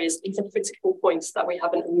urban areas, these are critical points that we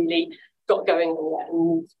haven't really got going on yet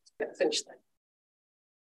and need to get finished there.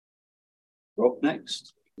 Rob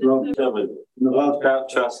next. Rob Sherman, the Wild Trout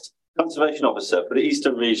Trust Conservation Officer for the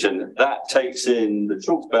Eastern Region. That takes in the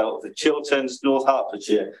Chalk Belt, the Chilterns, North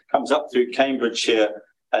Hertfordshire, comes up through Cambridgeshire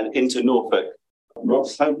and into Norfolk.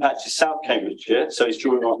 Rob's home patch is South Cambridgeshire, so he's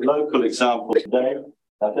drawing on local examples today.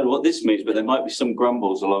 I don't know what this means, but there might be some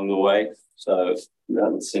grumbles along the way, so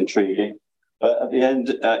that's intriguing. But at the end,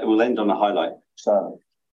 it will end on a highlight. So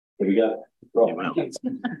here we go. Rob.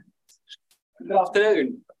 Good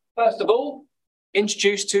afternoon. First of all,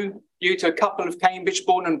 introduce you to a couple of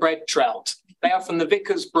Cambridge-born and bred trout. They are from the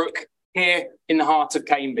Vickers Brook here in the heart of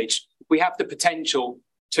Cambridge. We have the potential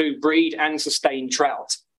to breed and sustain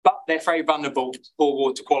trout, but they're very vulnerable to poor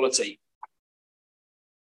water quality.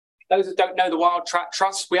 Those that don't know the Wild Trout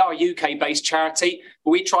Trust, we are a UK-based charity,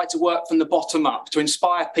 but we try to work from the bottom up to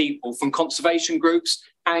inspire people from conservation groups,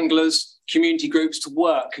 anglers, community groups to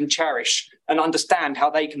work and cherish and understand how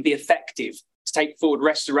they can be effective to take forward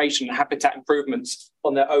restoration and habitat improvements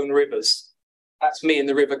on their own rivers. That's me in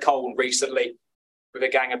the River Colne recently with a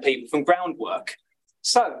gang of people from Groundwork.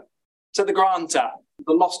 So, to the grantor,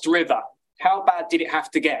 the Lost River, how bad did it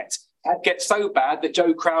have to get? It had to get so bad that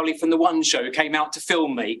Joe Crowley from The One Show came out to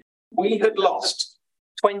film me. We had lost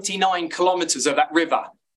 29 kilometres of that river.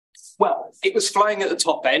 Well, it was flowing at the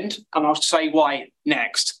top end, and I'll say why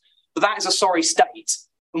next. But that is a sorry state.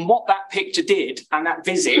 And what that picture did, and that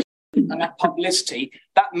visit, and that publicity,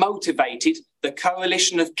 that motivated the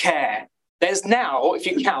Coalition of Care. There's now, if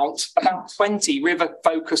you count, about 20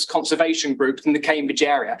 river-focused conservation groups in the Cambridge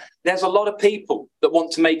area. There's a lot of people that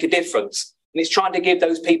want to make a difference, and it's trying to give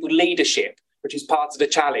those people leadership, which is part of the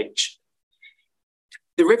challenge.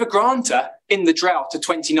 The River Granter in the drought of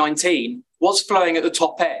 2019 was flowing at the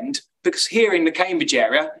top end because here in the Cambridge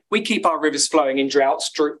area, we keep our rivers flowing in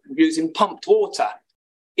droughts using pumped water.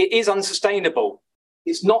 It is unsustainable.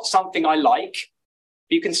 It's not something I like.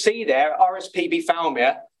 You can see there, RSPB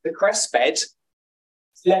Falmere, the crest bed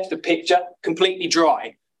left the picture completely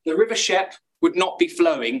dry. The River Shep would not be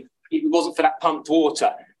flowing if it wasn't for that pumped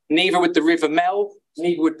water. Neither would the River Mel,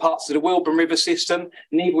 neither would parts of the Wilburn River system,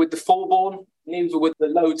 neither would the Fulbourn, neither would the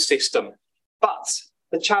Lode system. But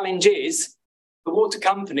the challenge is the water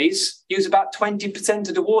companies use about 20%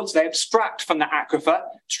 of the water they abstract from the aquifer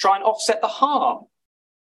to try and offset the harm.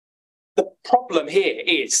 The problem here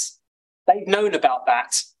is they've known about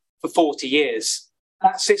that for 40 years.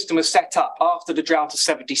 That system was set up after the drought of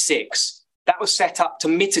 76. That was set up to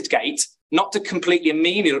mitigate, not to completely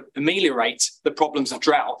ameliorate the problems of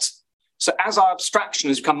drought. So as our abstraction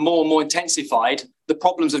has become more and more intensified, the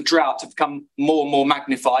problems of drought have become more and more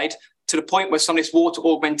magnified to the point where some of this water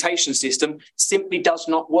augmentation system simply does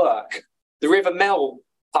not work. The River Mel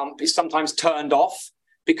pump is sometimes turned off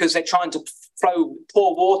because they're trying to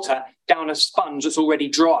pour water down a sponge that's already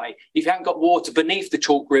dry. If you haven't got water beneath the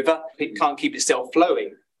Chalk River, it can't keep itself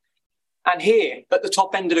flowing. And here, at the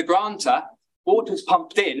top end of the Granter, water's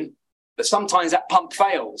pumped in, but sometimes that pump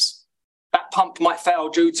fails. That pump might fail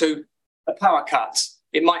due to a power cut.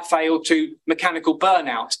 It might fail to mechanical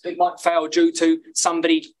burnout. It might fail due to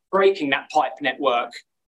somebody breaking that pipe network.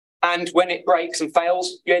 And when it breaks and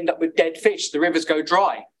fails, you end up with dead fish. The rivers go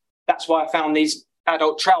dry. That's why I found these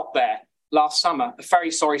adult trout there last summer, a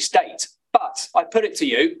very sorry state. But I put it to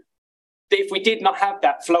you that if we did not have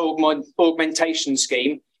that flow augmentation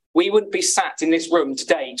scheme, we wouldn't be sat in this room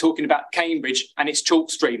today talking about Cambridge and its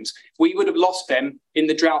chalk streams. We would have lost them in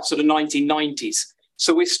the droughts of the 1990s.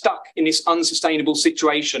 So we're stuck in this unsustainable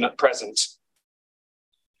situation at present.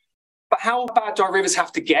 But how bad do our rivers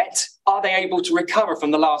have to get? Are they able to recover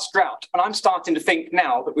from the last drought? And I'm starting to think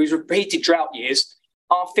now that with repeated drought years,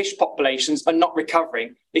 our fish populations are not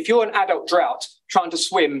recovering. If you're an adult trout trying to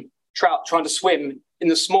swim in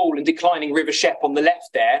the small and declining River Shep on the left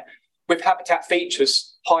there, with habitat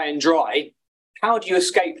features high and dry, how do you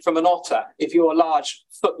escape from an otter if you're a large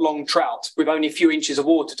foot-long trout with only a few inches of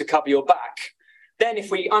water to cover your back? Then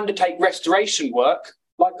if we undertake restoration work,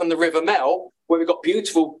 like on the River Mell, where we've got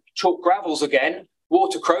beautiful chalk gravels again,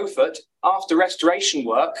 Water Crowfoot, after restoration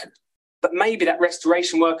work, but maybe that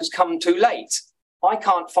restoration work has come too late. I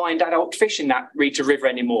can't find adult fish in that Rita River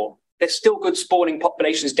anymore. There's still good spawning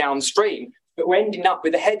populations downstream, but we're ending up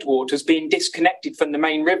with the headwaters being disconnected from the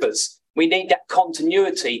main rivers. We need that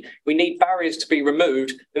continuity. We need barriers to be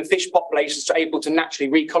removed and fish populations to be able to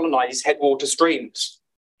naturally recolonise headwater streams.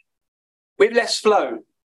 With less flow,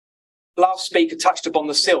 last speaker touched upon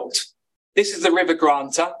the silt. This is the River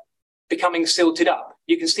Granta becoming silted up.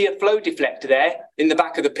 You can see a flow deflector there in the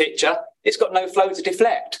back of the picture. It's got no flow to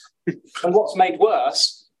deflect. And what's made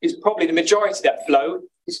worse is probably the majority of that flow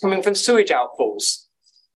is coming from sewage outfalls.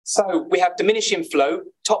 So we have diminishing flow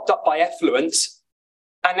topped up by effluent,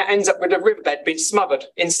 and that ends up with a riverbed being smothered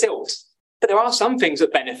in silt. But there are some things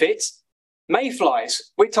that benefit.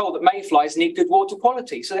 Mayflies. We're told that mayflies need good water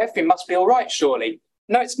quality, so everything must be all right, surely.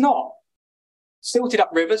 No, it's not. Silted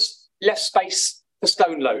up rivers, less space for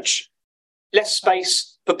stone loach, less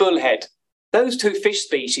space for bullhead. Those two fish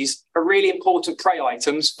species are really important prey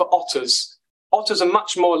items for otters. Otters are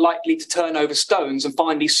much more likely to turn over stones and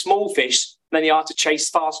find these small fish than they are to chase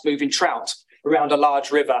fast-moving trout around a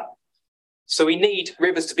large river. So we need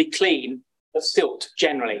rivers to be clean of silt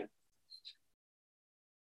generally.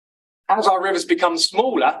 As our rivers become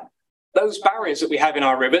smaller, those barriers that we have in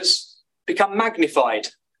our rivers become magnified.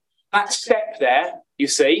 That step there, you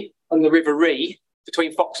see, on the River Ree,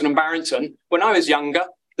 between Foxton and Barrington, when I was younger,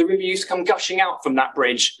 the river used to come gushing out from that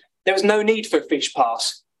bridge. There was no need for a fish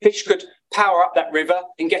pass. Fish could power up that river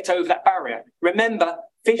and get over that barrier. Remember,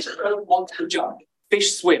 fish don't want to jump.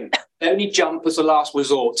 Fish swim. They only jump as a last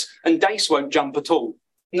resort, and dace won't jump at all.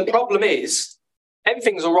 And the problem is,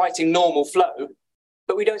 everything's all right in normal flow,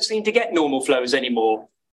 but we don't seem to get normal flows anymore.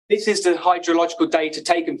 This is the hydrological data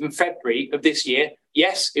taken from February of this year.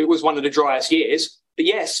 Yes, it was one of the driest years, but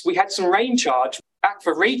yes, we had some rain charge,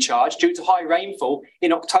 aquifer recharge due to high rainfall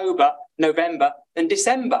in October, November and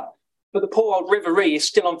December. But the poor old River Ree is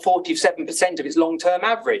still on 47% of its long-term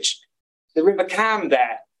average. The River Cam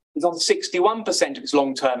there is on 61% of its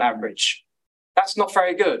long-term average. That's not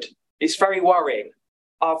very good. It's very worrying.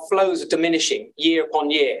 Our flows are diminishing year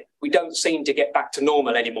upon year. We don't seem to get back to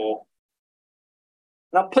normal anymore.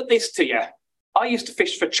 And I'll put this to you. I used to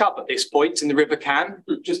fish for chub at this point in the River Cam,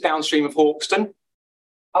 just downstream of Hawkston.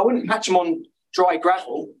 I wouldn't catch them on dry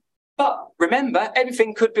gravel, but remember,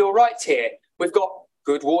 everything could be all right here. We've got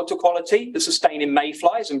good water quality, the sustaining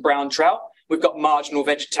mayflies and brown trout. We've got marginal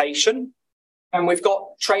vegetation, and we've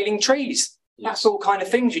got trailing trees. That's all kind of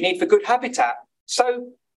things you need for good habitat.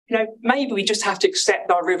 So, maybe we just have to accept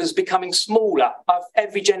our rivers becoming smaller of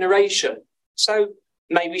every generation. So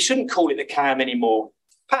maybe we shouldn't call it the Cam anymore.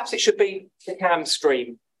 Perhaps it should be the Cam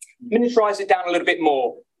stream. Miniaturise it down a little bit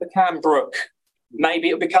more, the Cam brook. Maybe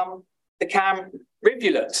it'll become the Cam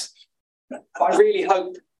rivulet. I really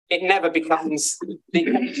hope it never becomes the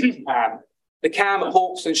Cam. The Cam at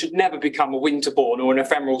Hawkston should never become a winterbourne or an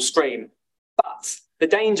ephemeral stream. But the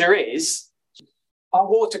danger is our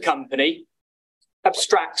water company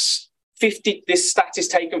abstracts 50, this stat is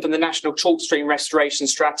taken from the National Chalk Stream Restoration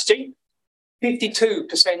Strategy.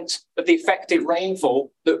 52% of the effective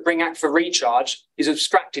rainfall that would bring aquifer recharge is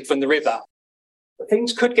abstracted from the river. But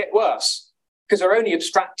things could get worse because they're only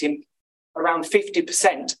abstracting around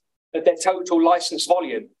 50% of their total licensed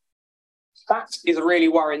volume. That is a really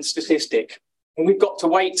worrying statistic. And we've got to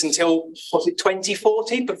wait until,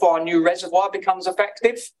 2040 before our new reservoir becomes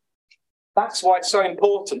effective? That's why it's so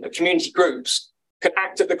important that community groups can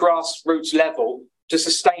act at the grassroots level to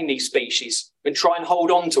sustain these species and try and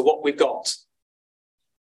hold on to what we've got.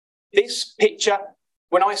 This picture,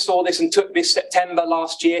 when I saw this and took this September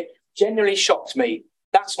last year, genuinely shocked me.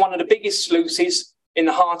 That's one of the biggest sluices in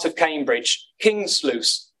the heart of Cambridge, King's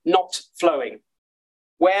Sluice, not flowing.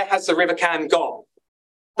 Where has the River Cam gone?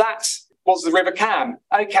 That was the River Cam.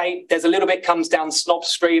 Okay, there's a little bit comes down Snob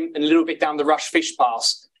Stream and a little bit down the Rush Fish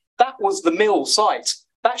Pass. That was the mill site.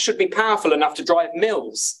 That should be powerful enough to drive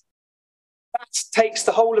mills. That takes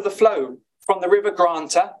the whole of the flow from the River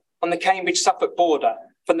Granter on the Cambridge-Suffolk border,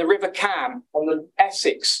 from the River Cam on the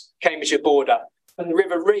Essex-Cambridgeshire border, from the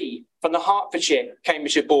River Ree from the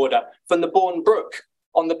Hertfordshire-Cambridgeshire border, from the Bourne Brook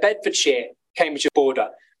on the Bedfordshire-Cambridgeshire border.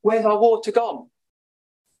 Where's our water gone?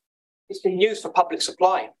 It's been used for public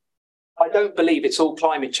supply. I don't believe it's all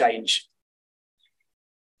climate change.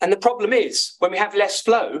 And the problem is, when we have less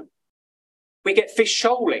flow, we get fish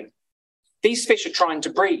shoaling. These fish are trying to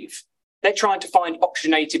breathe. They're trying to find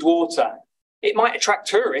oxygenated water. It might attract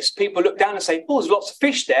tourists. People look down and say, oh, there's lots of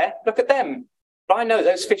fish there. Look at them. But I know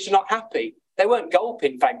those fish are not happy. They weren't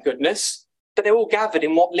gulping, thank goodness, but they're all gathered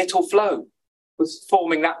in what little flow was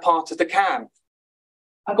forming that part of the Cam.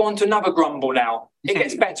 I go on to another grumble now. It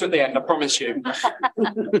gets better at the end, I promise you.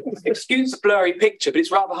 Excuse the blurry picture, but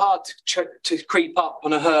it's rather hard to creep up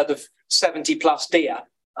on a herd of 70 plus deer.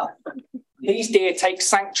 These deer take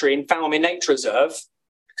sanctuary in Falmere Nature Reserve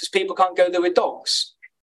because people can't go there with dogs.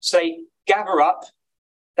 So they gather up,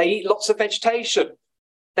 they eat lots of vegetation,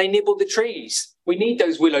 they nibble the trees. We need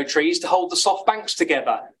those willow trees to hold the soft banks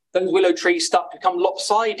together. Those willow trees start to become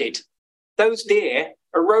lopsided. Those deer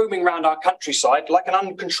are roaming around our countryside like an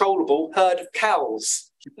uncontrollable herd of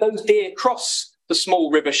cows. Those deer cross the small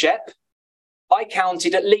River Shep. I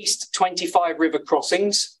counted at least 25 river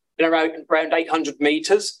crossings in around 800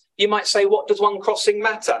 metres. You might say, what does one crossing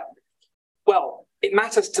matter? Well, it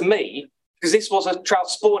matters to me because this was a trout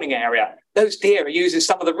spawning area. Those deer are using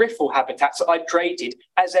some of the riffle habitats that I'd created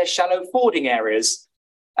as their shallow fording areas.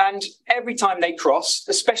 And every time they cross,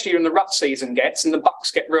 especially when the rut season gets and the bucks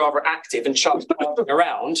get rather active and start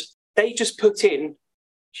around, they just put in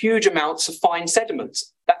huge amounts of fine sediment.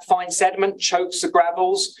 That fine sediment chokes the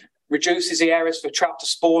gravels, reduces the areas for trout to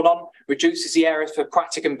spawn on, reduces the areas for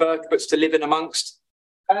aquatic invertebrates to live in amongst.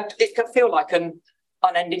 And it can feel like an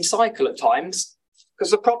unending cycle at times, because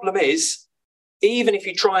the problem is, even if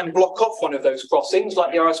you try and block off one of those crossings,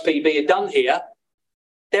 like the RSPB had done here,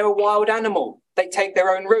 they're a wild animal. They take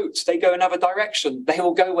their own routes. They go another direction. They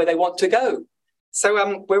will go where they want to go.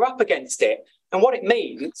 So we're up against it. And what it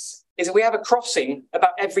means is that we have a crossing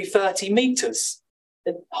about every 30 metres.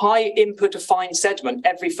 A high input of fine sediment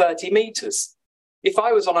every 30 metres. If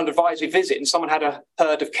I was on an advisory visit and someone had a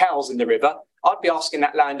herd of cows in the river, I'd be asking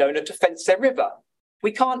that landowner to fence their river.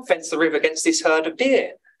 We can't fence the river against this herd of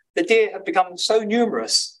deer. The deer have become so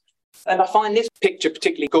numerous. And I find this picture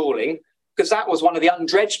particularly galling because that was one of the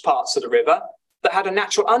undredged parts of the river that had a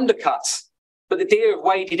natural undercut. But the deer have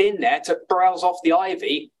waded in there to browse off the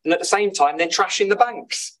ivy, and at the same time, they're trashing the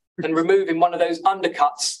banks and removing one of those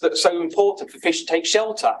undercuts that are so important for fish to take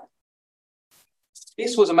shelter.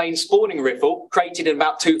 This was a main spawning riffle created in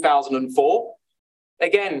about 2004.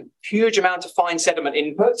 Again, huge amount of fine sediment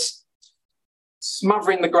inputs,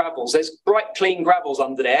 smothering the gravels. There's bright, clean gravels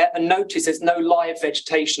under there, and notice there's no live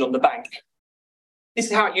vegetation on the bank. This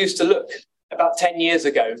is how it used to look about 10 years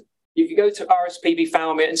ago. You could go to RSPB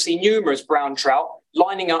Falmere and see numerous brown trout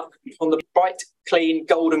lining up on the bright, clean,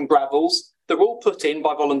 golden gravels that were all put in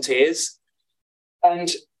by volunteers. And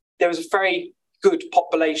there was a very good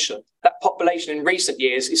population. That population in recent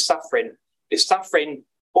years is suffering. It's suffering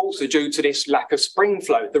also due to this lack of spring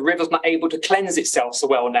flow. The river's not able to cleanse itself so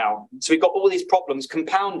well now. So we've got all these problems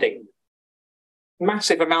compounding.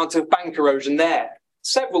 Massive amount of bank erosion there.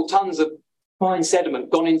 Several tons of fine sediment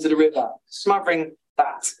gone into the river, smothering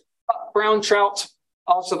that. But brown trout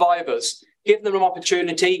are survivors. Give them an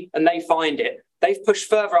opportunity and they find it. They've pushed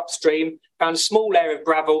further upstream, found a small area of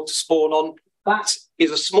gravel to spawn on. That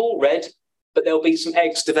is a small red, but there'll be some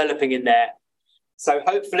eggs developing in there. So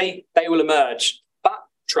hopefully they will emerge. But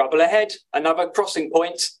trouble ahead, another crossing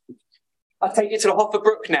point. I take you to the Hoffer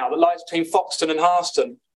Brook now that lies between Foxton and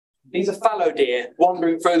Harston. These are fallow deer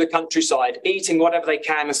wandering through the countryside, eating whatever they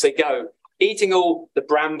can as they go, eating all the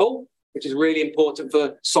bramble, which is really important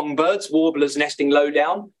for songbirds, warblers nesting low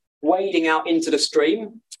down, wading out into the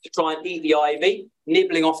stream to try and eat the ivy,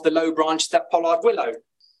 nibbling off the low branch of that pollard willow,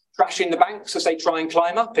 trashing the banks as they try and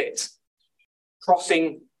climb up it,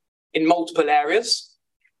 crossing in multiple areas.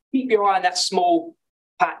 Keep your eye on that small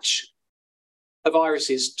patch of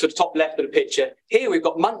irises to the top left of the picture. Here we've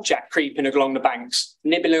got muntjac creeping along the banks,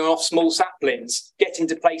 nibbling off small saplings, getting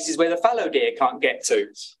to places where the fallow deer can't get to.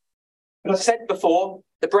 But as I said before,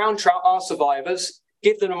 the brown trout are survivors.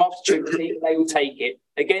 Give them an opportunity and they will take it.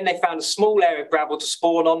 Again, they found a small area of gravel to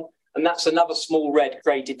spawn on, and that's another small red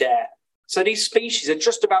created there. So these species are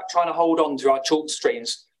just about trying to hold on to our chalk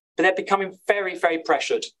streams, but they're becoming very, very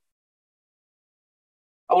pressured.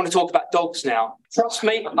 I want to talk about dogs now. Trust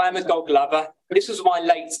me, I'm a dog lover. This was my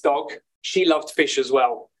late dog. She loved fish as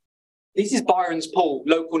well. This is Byron's Pool,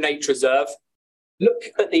 local nature reserve. Look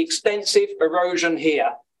at the extensive erosion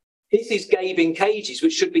here. This is gaping cages,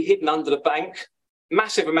 which should be hidden under the bank.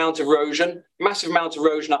 Massive amount of erosion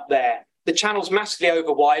up there. The channel's massively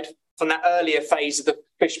over wide from that earlier phase of the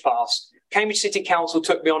fish pass. Cambridge City Council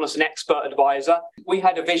took me on as an expert advisor. We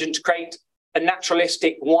had a vision to create a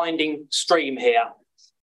naturalistic winding stream here.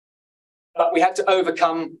 But we had to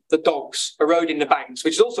overcome the dogs eroding the banks,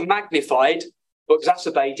 which is also magnified or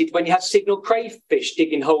exacerbated when you have signal crayfish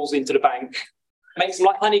digging holes into the bank. Makes them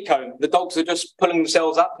like honeycomb. The dogs are just pulling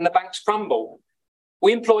themselves up and the banks crumble.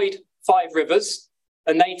 We employed 5 rivers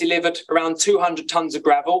and they delivered around 200 tonnes of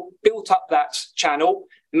gravel, built up that channel,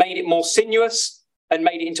 made it more sinuous and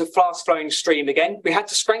made it into a fast-flowing stream again. We had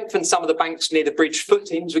to strengthen some of the banks near the bridge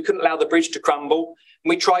footings. We couldn't allow the bridge to crumble. And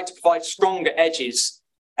we tried to provide stronger edges.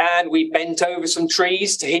 And we bent over some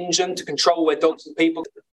trees to hinge them, to control where dogs and people.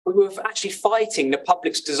 We were actually fighting the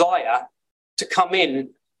public's desire to come in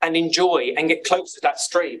and enjoy and get close to that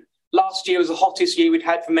stream. Last year was the hottest year we'd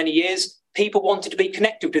had for many years. People wanted to be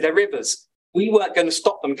connected to their rivers. We weren't going to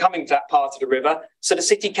stop them coming to that part of the river. So the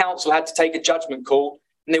City Council had to take a judgment call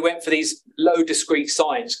and they went for these low discrete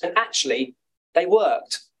signs. And actually, they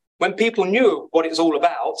worked. When people knew what it was all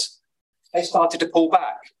about, they started to pull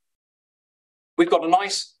back. We've got a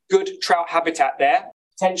nice, good trout habitat there,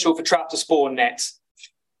 potential for trout to spawn nets.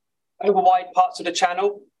 Over wide parts of the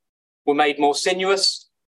channel were made more sinuous.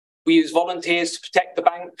 We used volunteers to protect the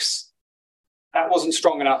banks. That wasn't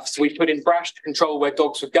strong enough, so we put in brash to control where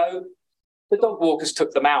dogs would go. The dog walkers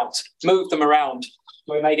took them out, moved them around.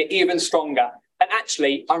 We made it even stronger. And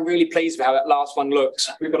actually, I'm really pleased with how that last one looks.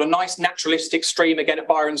 We've got a nice naturalistic stream again at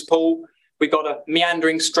Byron's Pool. We've got a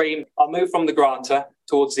meandering stream. I'll move from the granter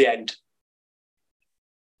towards the end.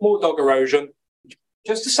 More dog erosion.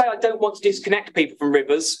 Just to say, I don't want to disconnect people from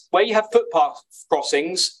rivers. Where you have footpath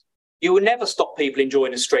crossings, you will never stop people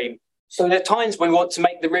enjoying a stream. So there are times when we want to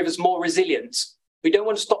make the rivers more resilient. We don't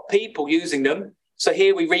want to stop people using them. So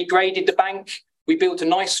here we regraded the bank. We built a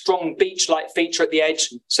nice, strong beach-like feature at the edge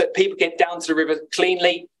so that people get down to the river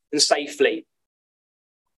cleanly and safely.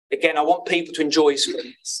 Again, I want people to enjoy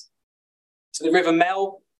streams. So the River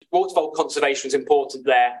Mell, waterfowl conservation is important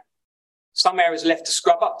there. Some areas are left to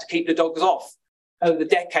scrub up to keep the dogs off. Over the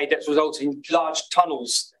decade, that's resulted in large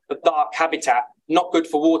tunnels of dark habitat, not good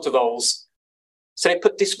for water voles. So they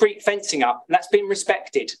put discrete fencing up, and that's been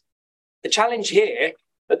respected. The challenge here,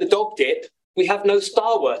 at the dog dip, we have no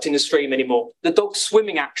starwort in the stream anymore. The dog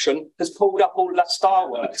swimming action has pulled up all of that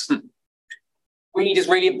starwort. Weed is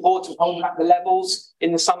really important, holding back the levels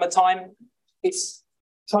in the summertime. It's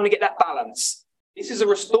trying to get that balance. This is a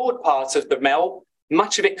restored part of the Mell.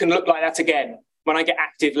 Much of it can look like that again when I get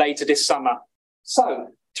active later this summer. So,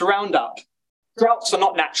 to round up, droughts are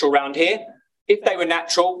not natural around here. If they were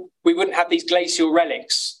natural, we wouldn't have these glacial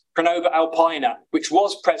relics, Cronova alpina, which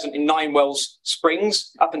was present in Ninewells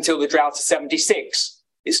Springs up until the drought of 76.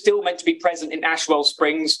 It's still meant to be present in Ashwell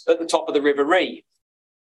Springs at the top of the River Ree.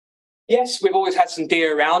 Yes, we've always had some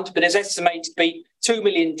deer around, but there's estimated to be 2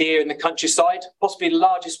 million deer in the countryside, possibly the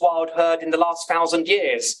largest wild herd in the last 1,000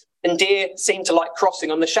 years. And deer seem to like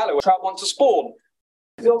crossing on the shallow where trout want to spawn.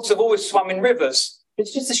 Dogs have always swum in rivers.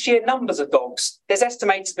 It's just the sheer numbers of dogs. There's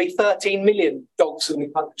estimated to be 13 million dogs in the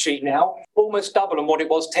country now, almost double on what it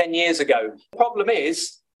was 10 years ago. The problem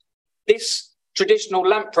is, this traditional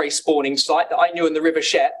lamprey spawning site that I knew in the River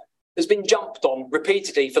Shep has been jumped on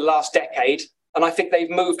repeatedly for the last decade, and I think they've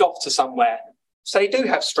moved off to somewhere. So they do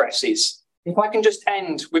have stresses. If I can just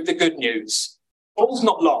end with the good news, all's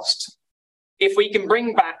not lost. If we can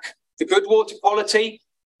bring back the good water quality,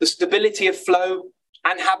 the stability of flow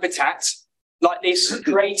and habitat, like this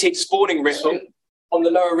created spawning ripple on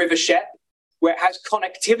the lower River Shep, where it has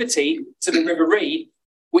connectivity to the River Ree,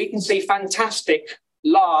 we can see fantastic,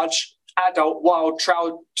 large, adult wild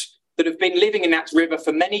trout that have been living in that river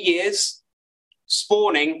for many years,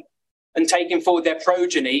 spawning and taking forward their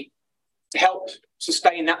progeny to help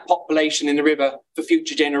sustain that population in the river for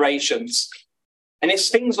future generations. And it's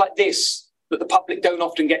things like this that the public don't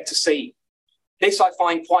often get to see. This I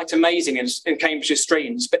find quite amazing in Cambridgeshire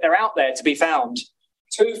streams, but they're out there to be found.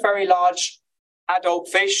 2 very large adult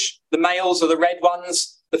fish, the males are the red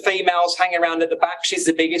ones, the females hang around at the back, she's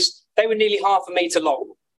the biggest. They were nearly 1/2 metre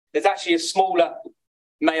long. There's actually a smaller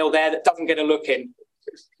male there that doesn't get a look in.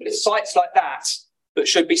 It's sites like that that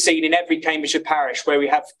should be seen in every Cambridgeshire parish where we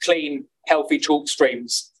have clean, healthy chalk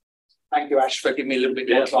streams. Thank you, Ash, for giving me a little bit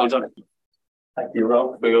more time. Well, thank you,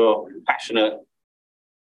 Rob, for your passionate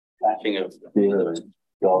bashing of the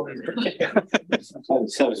Sounds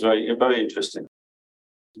very, very interesting.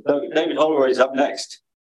 So David Holloway is up next.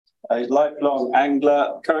 He's a lifelong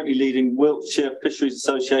angler, currently leading Wiltshire Fisheries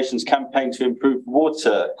Association's campaign to improve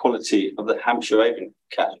water quality of the Hampshire Avon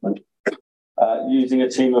catchment, using a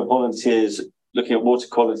team of volunteers looking at water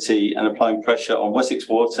quality and applying pressure on Wessex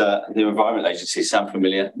Water and the Environment Agency. Sound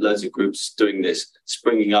familiar? Loads of groups doing this,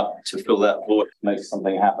 springing up to fill that void, make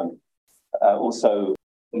something happen. Also,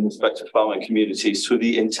 in respect to farming communities, through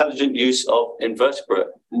the intelligent use of invertebrate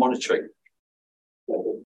monitoring.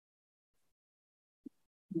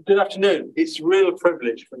 Good afternoon. It's a real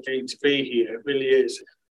privilege for me to be here. It really is.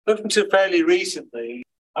 Up until fairly recently,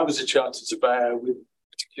 I was a chartered surveyor with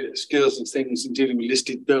particular skills and things in dealing with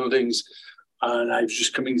listed buildings. And I was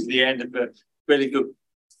just coming to the end of a really good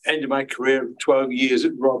end of my career of 12 years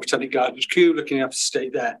at Royal Botanic Gardens, Kew, looking after the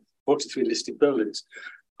state there, 43 listed buildings.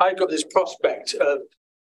 I got this prospect of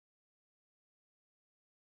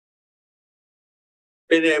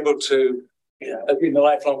being able to, being a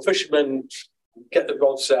lifelong fisherman, get the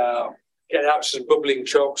rods out, get out some bubbling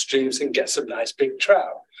chalk streams and get some nice big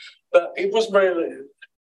trout. But it wasn't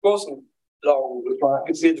long before I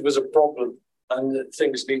could see there was a problem and that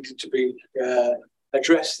things needed to be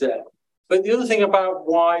addressed there. But the other thing about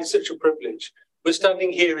why it's such a privilege, we're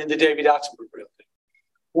standing here in the David Attenborough building.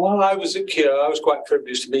 While I was at Kew, I was quite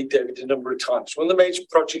privileged to meet David a number of times. One of the major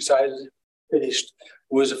projects I had finished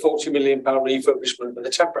was a £40 million refurbishment of the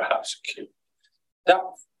Temperate House at Kew. That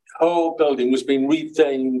whole building was being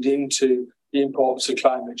rethemed into the importance of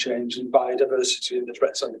climate change and biodiversity and the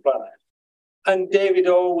threats on the planet. And David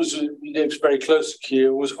always lives very close to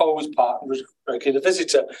Kew, was always part, was a regular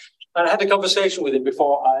visitor. And I had a conversation with him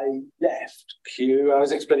before I left Kew. I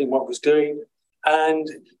was explaining what I was doing. And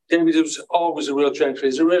David was always a real gentleman.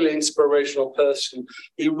 He's a really inspirational person.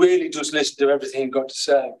 He really does listen to everything he's got to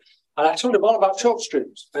say. And I told him all about chalk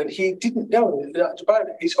streams, and he didn't know that about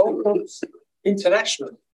it. He's all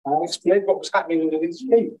international. I explained what was happening under his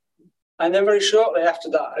feet. And then very shortly after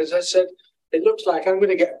that, as I said, it looks like I'm going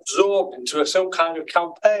to get absorbed into some kind of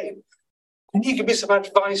campaign. Can you give me some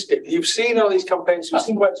advice, David? You've seen all these campaigns, you've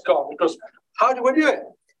seen where it's gone. Because how do I do it?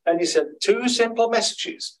 And he said, 2 simple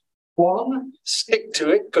messages. 1, stick to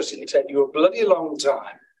it, because it'll take you a bloody long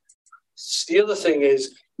time. The other thing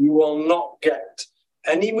is, you will not get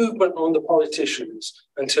any movement on the politicians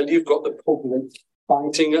until you've got the public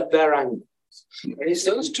fighting at their angles. And it's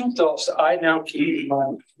those 2 thoughts that I now keep in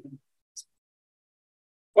mind.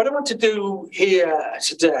 What I want to do here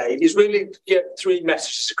today is really get 3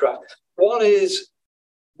 messages across. One is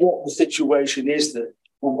what the situation is that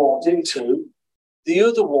we're brought into. The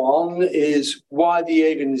other one is why the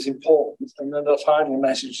Avon is important. And then the final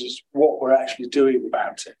message is what we're actually doing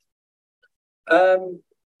about it.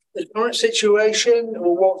 The current situation we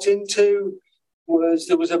walked into was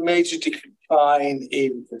there was a major decline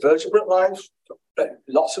in vertebrate life,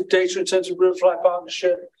 lots of data in terms of river-fly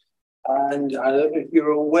partnership. And I don't know if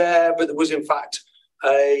you're aware, but there was in fact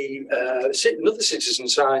another citizen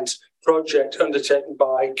science project undertaken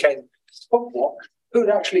by Ken Spotlock, who had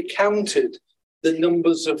actually counted the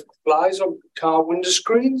numbers of flies on car window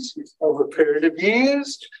screens over a period of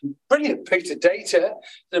years. Brilliant piece of data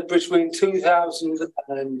that between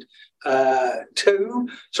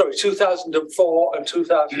 2004 and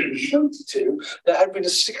 2022, there had been a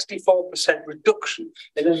 64% reduction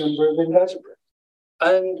in the number of invertebrates.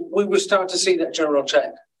 And we were starting to see that general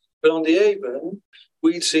trend. But on the Avon,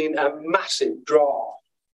 we'd seen a massive drop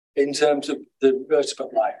in terms of the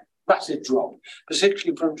vertebrate life, massive drop,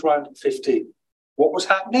 particularly from 2015. What was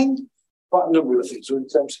happening? Quite a number of things in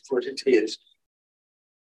terms of volunteers.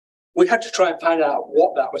 We had to try and find out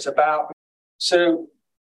what that was about. So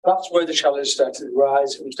that's where the challenge started to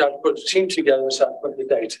rise. We started to put a team together and started putting the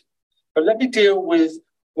data. But let me deal with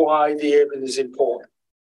why the Avon is important.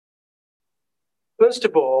 First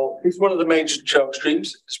of all, it's one of the major chalk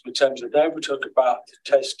streams. In terms of that, we talk about the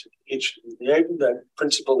test of each of the Avon, the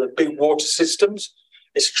principle of big water systems.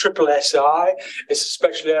 It's a triple SI. It's a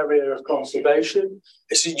special area of conservation.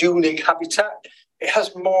 It's a unique habitat. It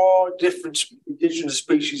has more different indigenous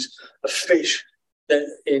species of fish than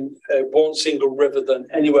in one single river than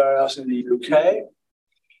anywhere else in the UK.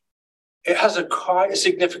 It has quite a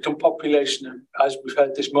significant population, as we've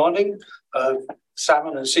heard this morning, of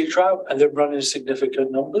salmon and sea trout, and they're running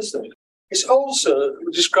significant numbers there. It's also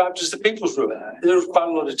described as the people's river. There are quite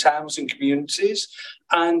a lot of towns and communities,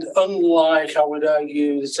 and unlike, I would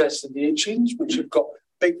argue, the Test of the Itchins, which have got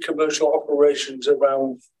big commercial operations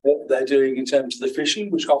around what they're doing in terms of the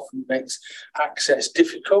fishing, which often makes access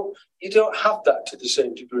difficult, you don't have that to the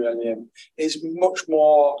same degree on the Avon. It's much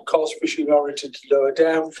more coarse fishing oriented lower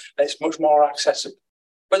down, and it's much more accessible.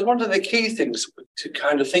 But one of the key things to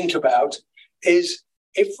kind of think about is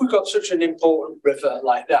if we've got such an important river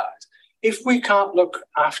like that, if we can't look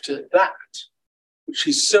after that, which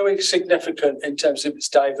is so significant in terms of its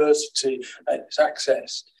diversity and its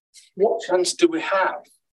access, what chance do we have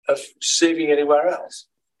of saving anywhere else?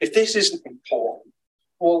 If this isn't important,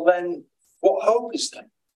 well then what hope is there?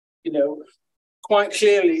 You know, quite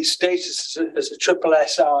clearly its status as a triple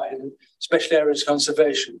SI in special areas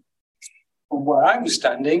conservation, from where I was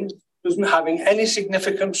standing, wasn't having any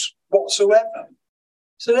significance whatsoever.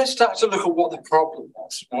 So let's start to look at what the problem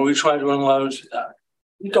was when we tried to analyse that.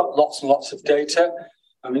 We got lots and lots of data.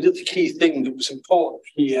 I mean, the key thing that was important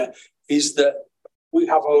here is that we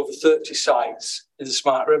have over 30 sites in the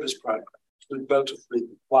Smart Rivers programme with relatively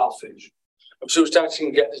wildfish. So we're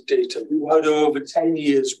starting to get the data. We had over 10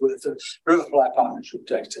 years worth of Riverfly Partnership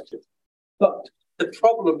data. But the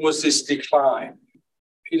problem was this decline.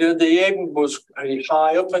 You know, the aim was very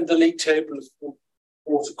high up in the league table of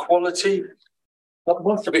water quality, but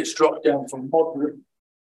most of it's dropped down from moderate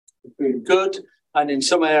to being good. And in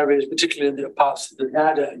some areas, particularly in the parts of the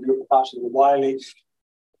Nada and the parts of the Wiley,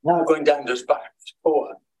 now going down goes back to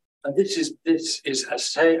poor. And this is I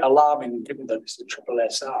say, alarming, given that it's the triple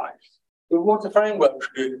SI. The Water Framework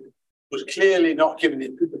Group was clearly not giving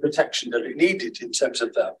it the protection that it needed in terms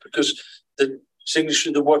of that, because the signature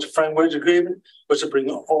of the Water Framework Agreement was to bring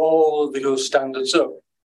all of those standards up.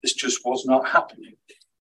 This just was not happening.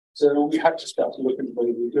 So we had to start to look at the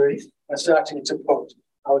way we do it and starting to put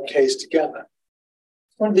our case together.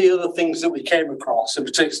 One of the other things that we came across, in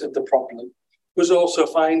particular the problem, was also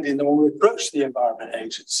finding that when we approached the Environment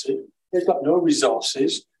Agency, they've got no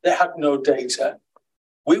resources, they had no data.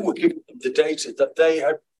 We were giving them the data that they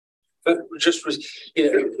had, just was, you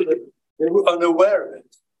know, they were unaware of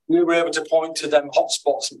it. We were able to point to them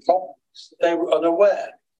hotspots and problems. They were unaware.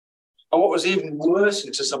 And what was even worse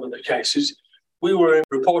into some of the cases, we were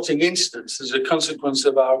reporting incidents as a consequence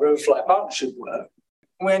of our Riverfly Partnership work.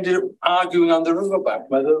 We ended up arguing on the riverbank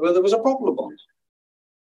whether there was a problem on it.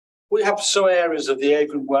 We have some areas of the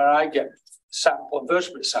Avon where I get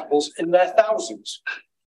vertebrate samples in their thousands.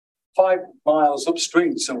 5 miles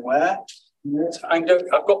upstream somewhere, I've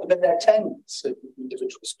got them in their tens of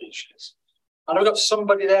individual species. And I've got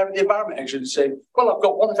somebody there at the Environment Agency saying, well, I've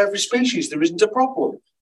got one of every species, there isn't a problem.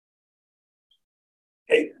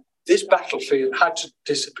 This battlefield had to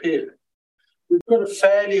disappear. We've got a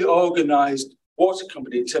fairly organised water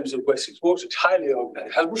company in terms of Wessex Water. It's highly organised.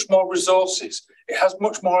 It has much more resources. It has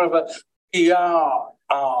much more of a PR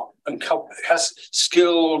arm and it has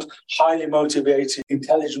skilled, highly motivated,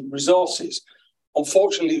 intelligent resources.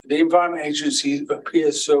 Unfortunately, the Environment Agency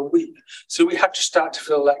appears so weak. So we had to start to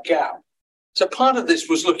fill that gap. So part of this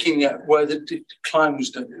was looking at where the decline was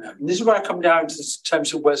done. And this is where I come down to the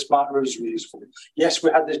terms of where Smart Rivers were useful. Yes,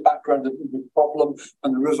 we had this background of the problem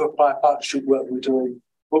and the Riverfly Partnership work we're doing,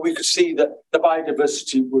 but we could see that the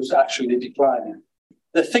biodiversity was actually declining.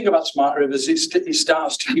 The thing about Smart Rivers is it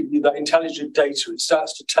starts to give you that intelligent data. It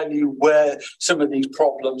starts to tell you where some of these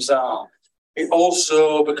problems are. It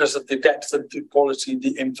also, because of the depth and the quality of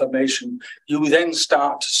the information, you then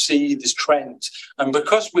start to see this trend. And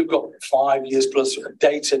because we've got 5 years plus of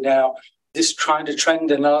data now, this kind of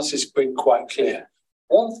trend analysis has been quite clear.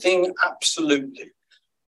 One thing, absolutely,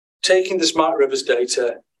 taking the Smart Rivers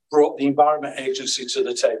data brought the Environment Agency to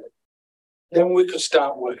the table. Then we could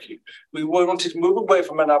start working. We wanted to move away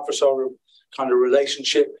from an adversarial kind of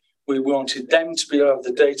relationship. We wanted them to be able to have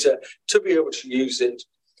the data, to be able to use it.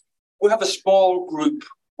 We have a small group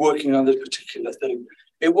working on this particular thing.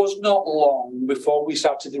 It was not long before we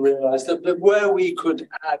started to realise that where we could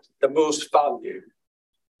add the most value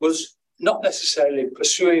was not necessarily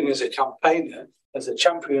pursuing as a campaigner, as a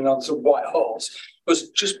champion on some white horse, was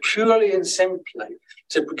just purely and simply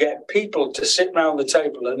to get people to sit around the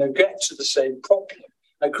table and get to the same problem,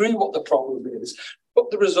 agree what the problem is, put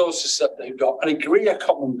the resources that they've got and agree a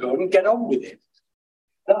common goal and get on with it.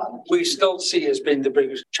 That we still see as being the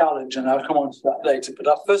biggest challenge, and I'll come on to that later.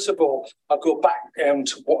 But first of all, I'll go back down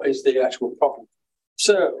to what is the actual problem.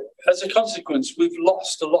 So, as a consequence, we've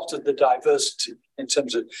lost a lot of the diversity in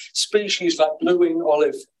terms of species like blue-winged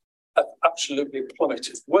olive have absolutely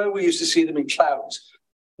plummeted. Where we used to see them in clouds,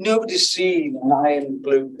 nobody's seen an iron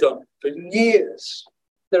blue dun for years.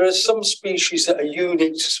 There are some species that are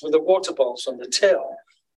unique with the water balls on the tail,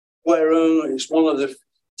 where it's one of the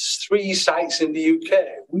 3 sites in the UK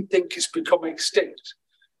we think it's become extinct.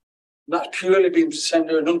 And that's purely been sent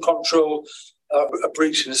to an uncontrolled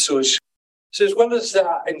breach in the sewage. So as well as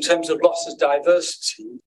that, in terms of loss of diversity,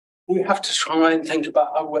 we have to try and think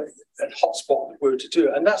about a hotspot that we're to do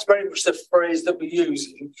it. And that's very much the phrase that we're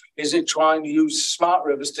using, is it trying to use smart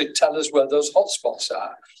rivers to tell us where those hotspots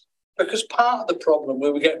are. Because part of the problem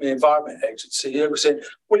when we get the Environment Agency, we're saying,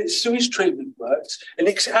 well, it's sewage treatment works and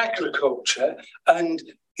it's agriculture and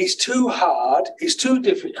it's too hard, it's too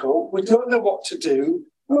difficult, we don't know what to do.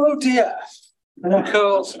 Oh dear. And of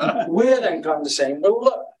course, we're then kind of saying, well,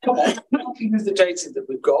 look, come on, use the data that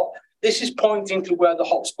we've got. This is pointing to where the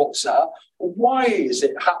hotspots are. Why is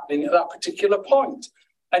it happening at that particular point?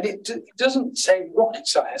 And it doesn't say rocket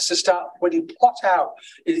science to start when you plot out,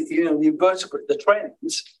 the invertebrate, the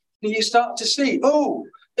trends, and you start to see, oh,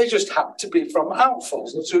 they just happen to be from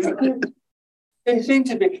outfalls. They seem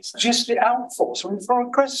to be just the outfalls from a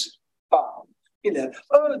cress farm.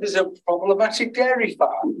 Oh, there's a problematic dairy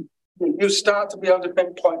farm. You start to be able to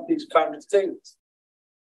pinpoint these kind of things.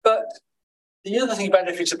 But the other thing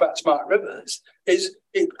benefits about smart rivers is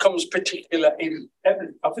it becomes particular in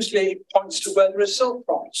evidence. Obviously, it points to where there are silt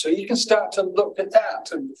problems. So you can start to look at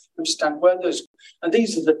that and understand where there's. And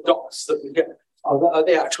these are the dots that we get, are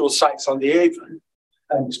the actual sites on the Avon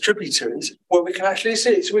and tributaries where we can actually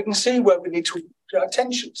see it. So we can see where we need to put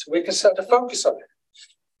attention. So we can start to focus on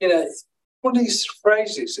it. One of these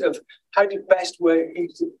phrases of how do you best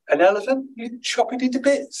eat an elephant? You chop it into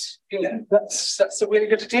bits. That's the way you're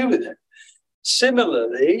going to deal with it.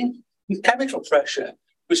 Similarly, with chemical pressure,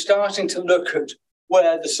 we're starting to look at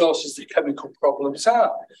where the sources of chemical problems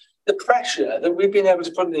are. The pressure that we've been able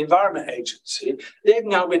to put in the Environment Agency, they've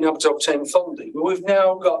now been able to obtain funding. We've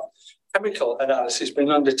now got chemical analysis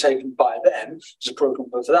being undertaken by them. There's a program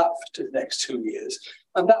for that for the next 2 years.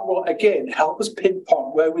 And that will, again, help us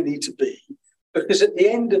pinpoint where we need to be. Because at the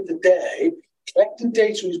end of the day, collecting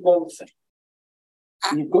data is one thing.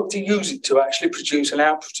 And you've got to use it to actually produce an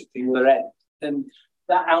output at the other end. And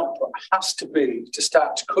that output has to be to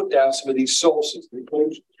start to cut down some of these sources of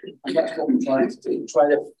pollution. And that's what we're trying to do,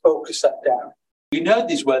 trying to focus that down. We know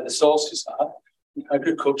these where the sources are,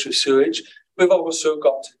 agriculture, sewage. We've also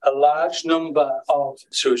got a large number of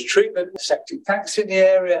sewage treatment, septic tanks in the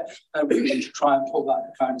area, and we're going to try and pull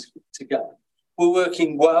that kind of together. We're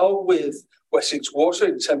working well with Wessex Water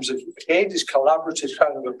in terms of, again, this collaborative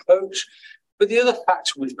kind of approach. But the other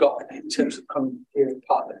factor we've got in terms of coming here,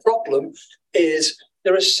 part of the problem is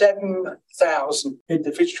there are 7,000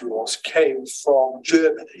 individuals came from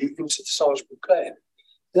Germany into the Salisbury Plain.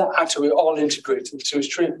 That actually all integrated into sewage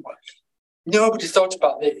treatment. Nobody thought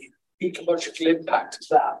about the ecological impact of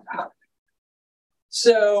that.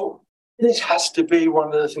 So this has to be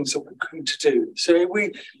one of the things that we're going to do. So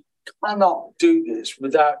we cannot do this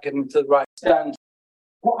without getting to the right stand.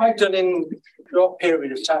 What I've done in a short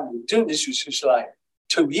period of time, doing this was just like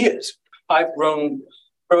 2 years. I've run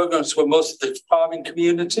programs for most of the farming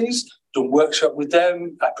communities, done workshop with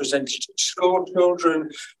them. I presented to school children.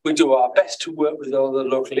 We do our best to work with all the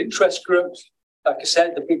local interest groups. Like I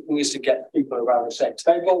said, the big thing is to get people around the same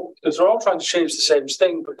table because they're all trying to change the same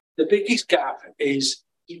thing. But the biggest gap is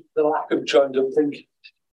the lack of joined up thinking.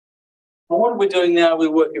 And what we're doing now, we're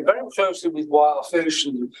working very closely with Wildfish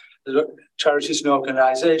and the charities and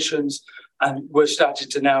organisations, and we're starting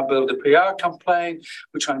to now build a PR campaign.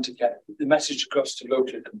 We're trying to get the message across to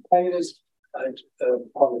local campaigners and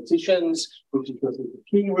politicians, which is the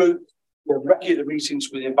key route. We have regular meetings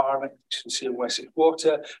with the Environment Agency and Wessex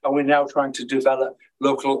Water, and we're now trying to develop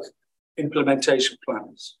local implementation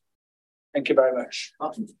plans. Thank you very much.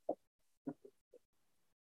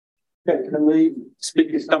 Okay, can the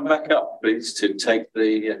speakers come back up, please, to take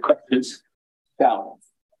the questions down?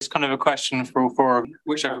 It's kind of a question for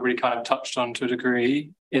which everybody kind of touched on to a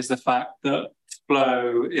degree, is the fact that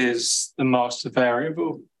flow is the master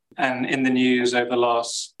variable. And in the news over the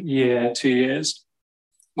last year, 2 years,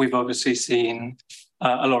 we've obviously seen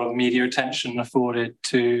a lot of media attention afforded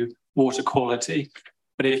to water quality.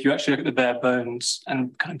 But if you actually look at the bare bones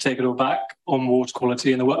and kind of take it all back on water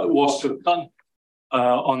quality and the work that was done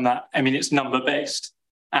on that, I mean, it's number-based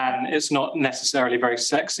and it's not necessarily very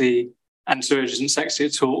sexy, and sewage isn't sexy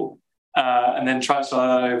at all. And then transfer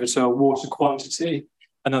that over to water quantity,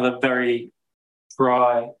 another very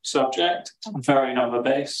dry subject, very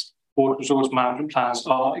number-based. Water resource management plans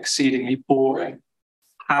are exceedingly boring.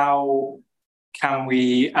 How can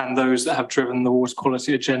we, and those that have driven the water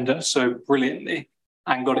quality agenda so brilliantly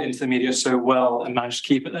and got it into the media so well and managed to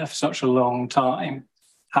keep it there for such a long time,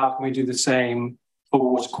 how can we do the same for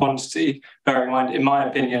water quantity? Bear in mind, in my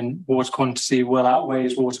opinion, water quantity well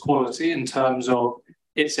outweighs water quality in terms of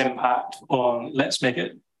its impact on,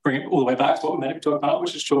 bring it all the way back to what we're meant to be talking about,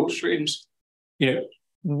 which is chalk streams.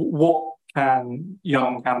 What can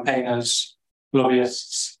young campaigners,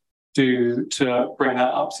 lobbyists, do to bring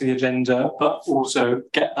that up to the agenda, but also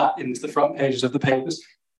get that into the front pages of the papers.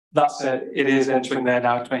 That said, it is entering there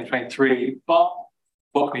now, 2023, but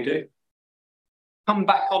what can we do? Come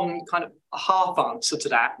back on kind of a half answer to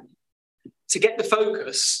that. To get the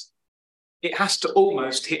focus, it has to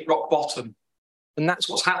almost hit rock bottom. And that's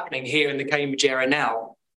what's happening here in the Cambridge area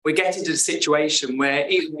now. We're getting to a situation where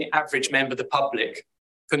even the average member of the public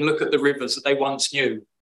can look at the rivers that they once knew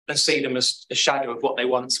and see them as a shadow of what they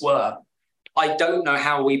once were. I don't know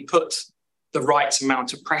how we put the right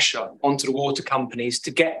amount of pressure onto the water companies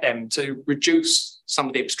to get them to reduce some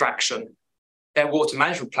of the abstraction. Their water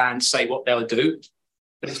management plans say what they'll do,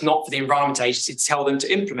 but it's not for the Environment Agency to tell them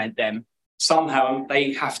to implement them. Somehow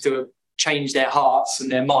they have to change their hearts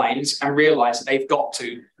and their minds and realise that they've got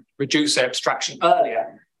to reduce their abstraction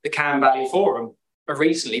earlier. The Cam Valley Forum have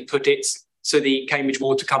recently put it to the Cambridge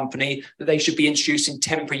Water Company that they should be introducing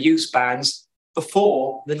temporary use bans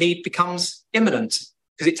before the need becomes imminent,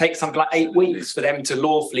 because it takes something like 8 weeks for them to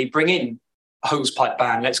lawfully bring in a hosepipe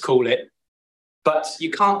ban, let's call it. But you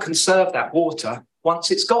can't conserve that water once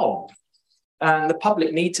it's gone. And the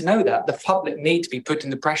public need to know that. The public need to be putting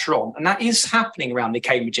the pressure on. And that is happening around the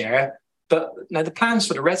Cambridge area. But the plans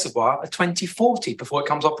for the reservoir are 2040 before it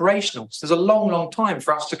becomes operational. So there's a long, long time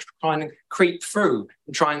for us to try and creep through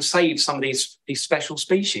and try and save some of these special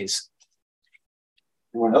species.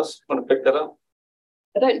 Anyone else want to pick that up?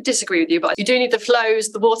 I don't disagree with you, but you do need the flows,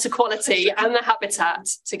 the water quality and the habitat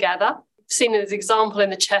together. I've seen an example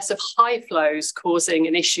in the Chess of high flows causing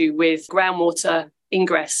an issue with groundwater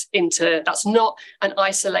ingress into, that's not an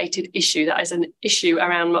isolated issue, that is an issue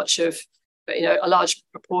around much of, a large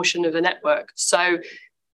proportion of the network. So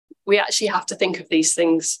we actually have to think of these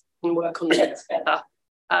things and work on them together,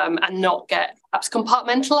 and not get perhaps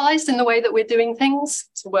compartmentalised in the way that we're doing things,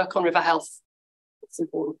 to work on river health. It's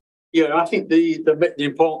important. Yeah, I think the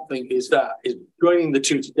important thing is joining the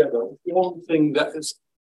two together. One thing that has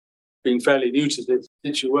been fairly new to this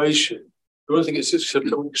situation, the one thing that's just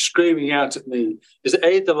screaming out at me is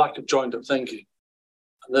the lack of joined up thinking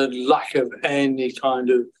and the lack of any kind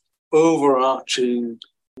of overarching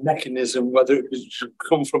mechanism, whether it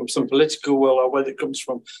come from some political will or whether it comes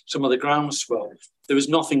from some of the groundswell. There was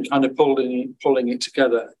nothing kind of pulling it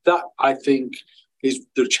together. That, I think, is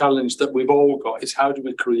the challenge that we've all got, is how do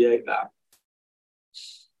we create that?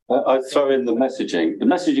 I throw in the messaging. The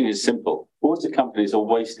messaging is simple. Water companies are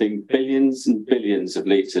wasting billions and billions of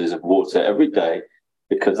litres of water every day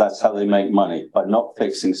because that's how they make money, by not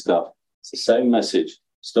fixing stuff. It's the same message.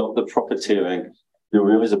 Stop the profiteering. Your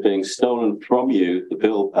rivers are being stolen from you, the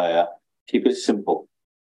bill payer. Keep it simple.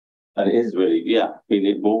 And it is really, we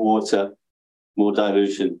need more water, more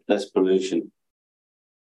dilution, less pollution.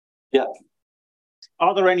 Yeah.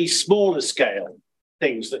 Are there any smaller scale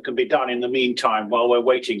things that can be done in the meantime while we're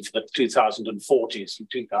waiting for the 2040s and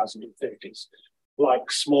 2050s, like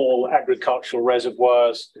small agricultural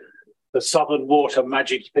reservoirs, the Southern Water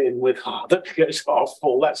magic bin that goes half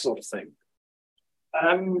full, that sort of thing?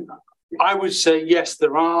 I would say yes,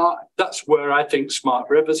 there are. That's where I think Smart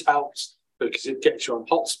Rivers helps, because it gets you on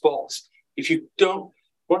hotspots. If you don't,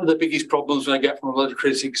 one of the biggest problems I get from a lot of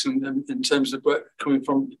critics in terms of work coming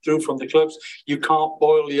through from the clubs, you can't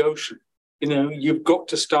boil the ocean. You've got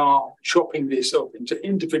to start chopping this up into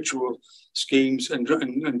individual schemes and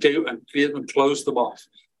close them off.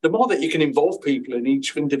 The more that you can involve people in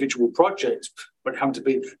each individual project, but have to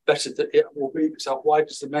be better that it will be. So why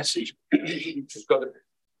does the message? You've just got to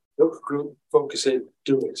look, group, focus it,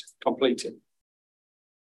 do it, complete it.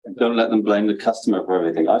 Don't let them blame the customer for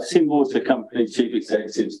everything. I've seen water company chief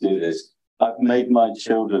executives do this. I've made my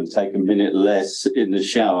children take a minute less in the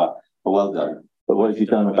shower. Well done. But what have you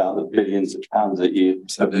done about the billions of pounds that you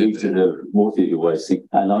have litres of water you're wasting?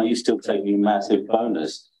 And are you still taking a massive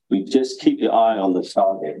bonus? We just keep your eye on the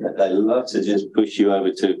target. They love to just push you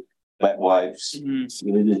over to wet wipes.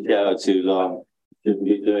 You're in the shower too long. You shouldn't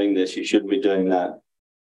be doing this. You shouldn't be doing that.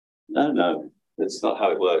 No, that's not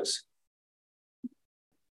how it works.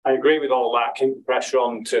 I agree with all that, keep pressure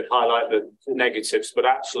on to highlight the negatives, but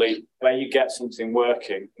actually where you get something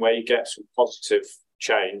working, where you get some positive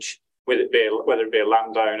change, whether it be a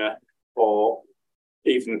landowner or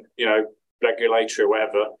even, regulatory or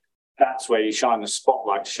whatever, that's where you shine the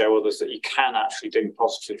spotlight to show others that you can actually do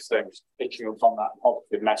positive things, picking up on that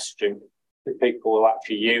positive messaging. That people will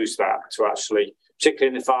actually use that to actually,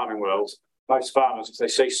 particularly in the farming world, most farmers, if they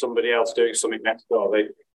see somebody else doing something next door,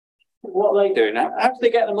 what are they doing? How do they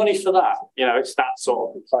get the money for that? It's that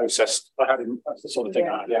sort of process. That's the sort of thing.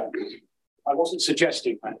 I wasn't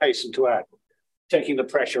suggesting, I hasten to add, taking the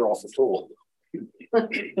pressure off at all.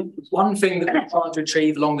 One thing that we're trying to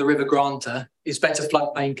achieve along the River Granta is better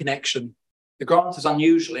floodplain connection. The Granta is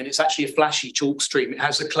unusual and it's actually a flashy chalk stream. It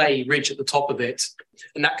has a clay ridge at the top of it,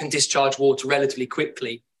 and that can discharge water relatively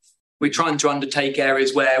quickly. We're trying to undertake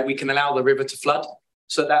areas where we can allow the river to flood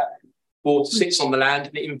so that water sits on the land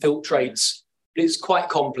and it infiltrates. It's quite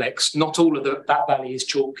complex. Not all of that valley is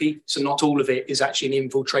chalky, so not all of it is actually an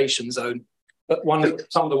infiltration zone. But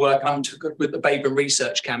some of the work I undertook with the Babram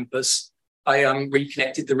Research Campus, I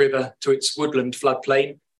reconnected the river to its woodland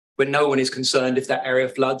floodplain where no one is concerned if that area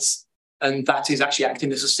floods, and that is actually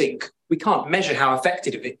acting as a sink. We can't measure how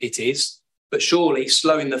effective it is, but surely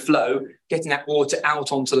slowing the flow, getting that water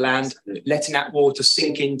out onto land, letting that water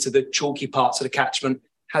sink into the chalky parts of the catchment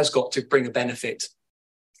has got to bring a benefit.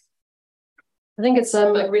 I think it's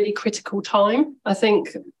a really critical time. I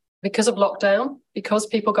think because of lockdown, because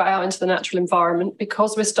people got out into the natural environment,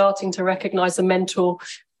 because we're starting to recognise the mental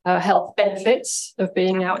health benefits of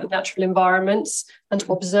being out in natural environments and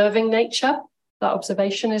observing nature. That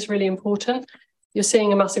observation is really important. You're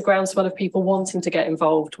seeing a massive groundswell of people wanting to get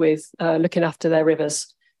involved with looking after their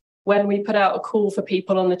rivers. When we put out a call for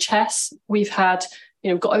people on the chess, we've had,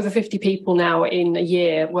 got over 50 people now in a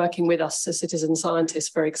year working with us as citizen scientists,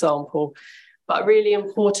 for example. But really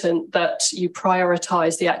important that you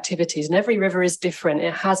prioritise the activities. And every river is different.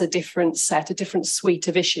 It has a different suite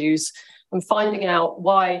of issues. And finding out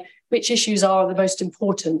which issues are the most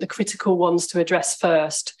important, the critical ones to address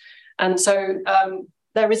first. And so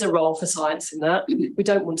there is a role for science in that. We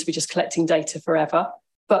don't want to be just collecting data forever,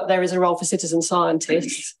 but there is a role for citizen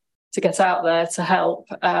scientists to get out there to help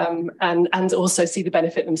and also see the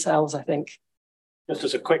benefit themselves, I think. Just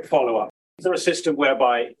as a quick follow-up, is there a system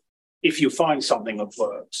whereby if you find something that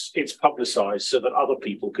works, it's publicised so that other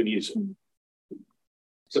people can use it?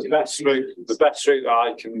 So the best route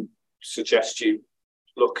I can suggest you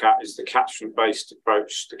look at is the catchment-based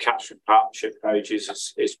approach. The catchment partnership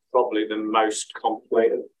pages is probably the most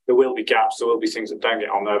complete. There will be gaps, there will be things that don't get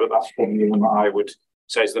on there, but that's probably the one that I would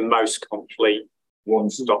say is the most complete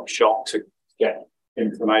one-stop shop to get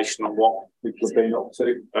information on what people have been up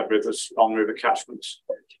to at rivers, on river catchments.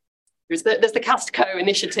 There's the CastCo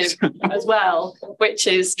initiative as well, which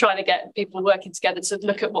is trying to get people working together to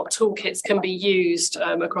look at what toolkits can be used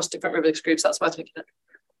across different river groups. That's worth looking at.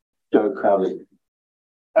 Joe Crowley.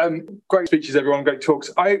 Great speeches, everyone. Great talks.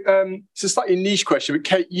 It's a slightly niche question, but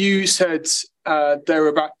Kate, you said there are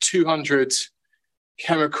about 200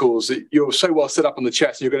 chemicals that you're so well set up on the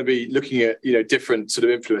chest, and you're going to be looking at different sort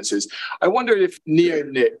of influences. I wonder if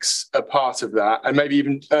neonics are part of that, and maybe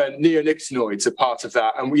even neonicotinoids are part of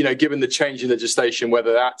that. And given the change in legislation,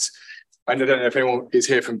 whether that's, I don't know if anyone is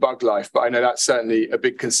here from Bug Life, but I know that's certainly a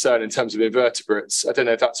big concern in terms of invertebrates. I don't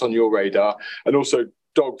know if that's on your radar, and also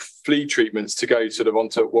dog flea treatments, to go sort of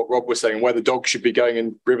onto what Rob was saying, whether dogs should be going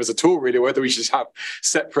in rivers at all, really, or whether we should have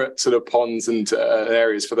separate sort of ponds and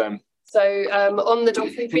areas for them. So on the dog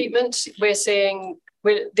flea treatment, we're seeing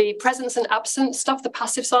the presence and absence stuff. The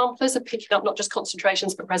passive samplers are picking up not just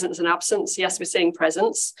concentrations, but presence and absence. Yes, we're seeing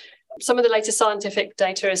presence. Some of the latest scientific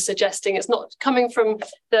data is suggesting it's not coming from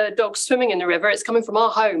the dogs swimming in the river, it's coming from our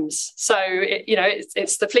homes. So,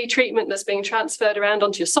 it's the flea treatment that's being transferred around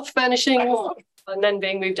onto your soft furnishings and then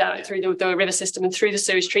being moved out through the river system and through the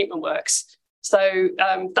sewage treatment works. So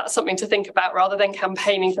that's something to think about rather than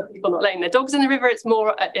campaigning for people not letting their dogs in the river. It's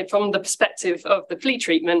more from the perspective of the flea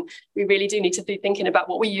treatment. We really do need to be thinking about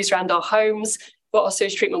what we use around our homes, what our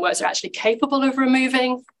sewage treatment works are actually capable of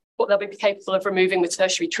removing, what they'll be capable of removing with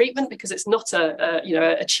tertiary treatment, because it's not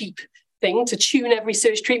a cheap thing to tune every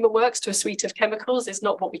sewage treatment works to a suite of chemicals. Is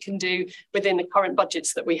not what we can do within the current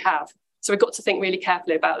budgets that we have. So we've got to think really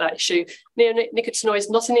carefully about that issue.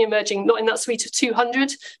 Neonicotinoids, not in that suite of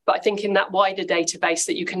 200, but I think in that wider database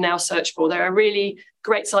that you can now search for. There are really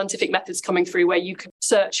great scientific methods coming through where you can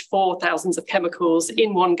search for thousands of chemicals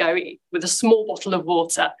in one go with a small bottle of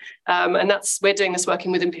water. And we're doing this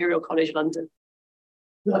working with Imperial College London.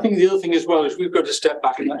 I think the other thing as well is we've got to step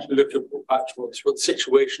back and actually look at what the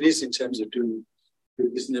situation is in terms of doing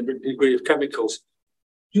this degree of chemicals.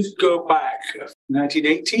 Just go back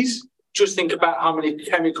 1980s. Just think about how many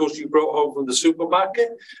chemicals you brought home from the supermarket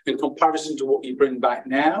in comparison to what you bring back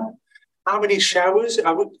now. How many showers? In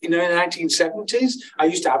the 1970s, I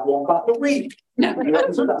used to have one bath a week.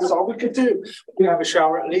 So that's all we could do. We have a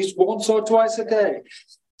shower at least once or twice a day.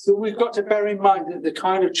 So we've got to bear in mind that the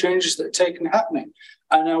kind of changes that are happening.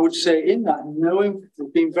 And I would say in that,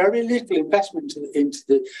 there's been very little investment into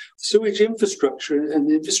the sewage infrastructure and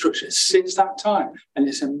the infrastructure since that time. And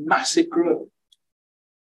it's a massive growth.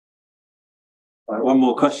 Right, one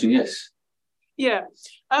more question, yes. Yeah,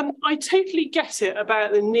 I totally get it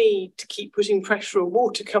about the need to keep putting pressure on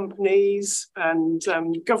water companies and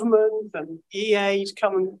government and EA to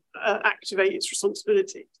come and activate its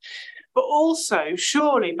responsibilities. But also,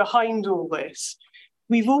 surely behind all this,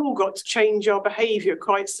 we've all got to change our behaviour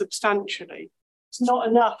quite substantially. It's not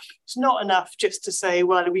enough. It's not enough just to say,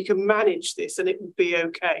 well, we can manage this and it will be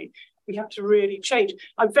okay. We have to really change.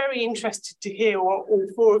 I'm very interested to hear what all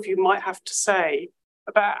four of you might have to say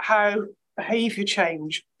about how behaviour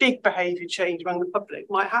change, big behaviour change among the public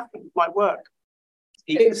might happen, might work.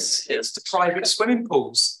 It's the private swimming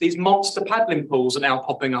pools. These monster paddling pools are now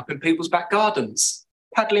popping up in people's back gardens.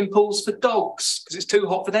 Paddling pools for dogs because it's too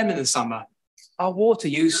hot for them in the summer. Our water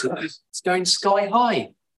usage is going sky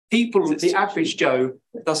high. People, the average Joe,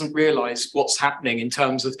 doesn't realise what's happening in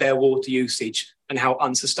terms of their water usage and how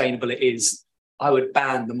unsustainable it is. I would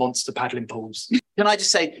ban the monster paddling pools. Can I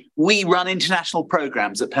just say, we run international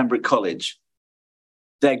programmes at Pembroke College.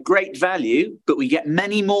 They're great value, but we get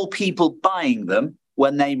many more people buying them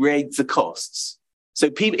when they raise the costs. So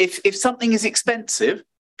people, if something is expensive,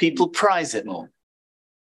 people prize it more.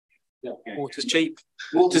 Water's cheap.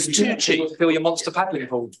 Water's too cheap. Fill your monster paddling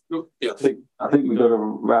pool. I think we've got to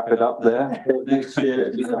wrap it up there. Next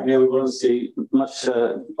year, we want to see much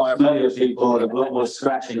many people, a lot more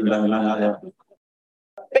scratching going on out there.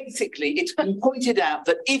 Basically, it's been pointed out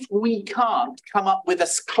that if we can't come up with a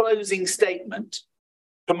closing statement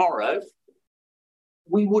tomorrow,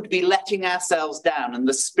 we would be letting ourselves down in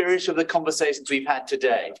the spirit of the conversations we've had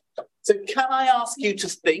today. So can I ask you to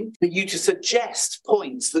think, for you to suggest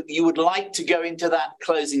points that you would like to go into that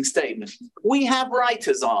closing statement? We have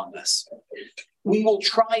writers on us. We will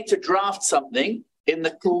try to draft something in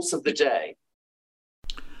the course of the day.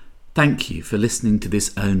 Thank you for listening to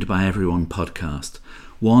this Owned by Everyone podcast,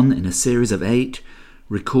 one in a series of 8,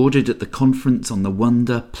 recorded at the Conference on the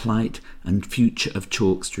Wonder, Plight and Future of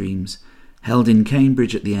Chalk Streams, held in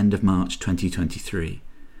Cambridge at the end of March 2023.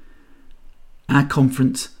 Our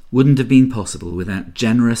conference wouldn't have been possible without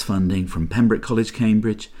generous funding from Pembroke College,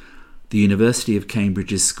 Cambridge, the University of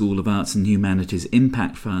Cambridge's School of Arts and Humanities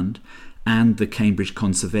Impact Fund, and the Cambridge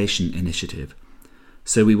Conservation Initiative.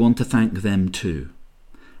 So we want to thank them too.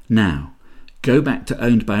 Now, go back to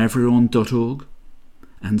ownedbyeveryone.org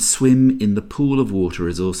and swim in the pool of water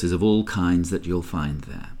resources of all kinds that you'll find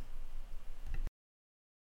there.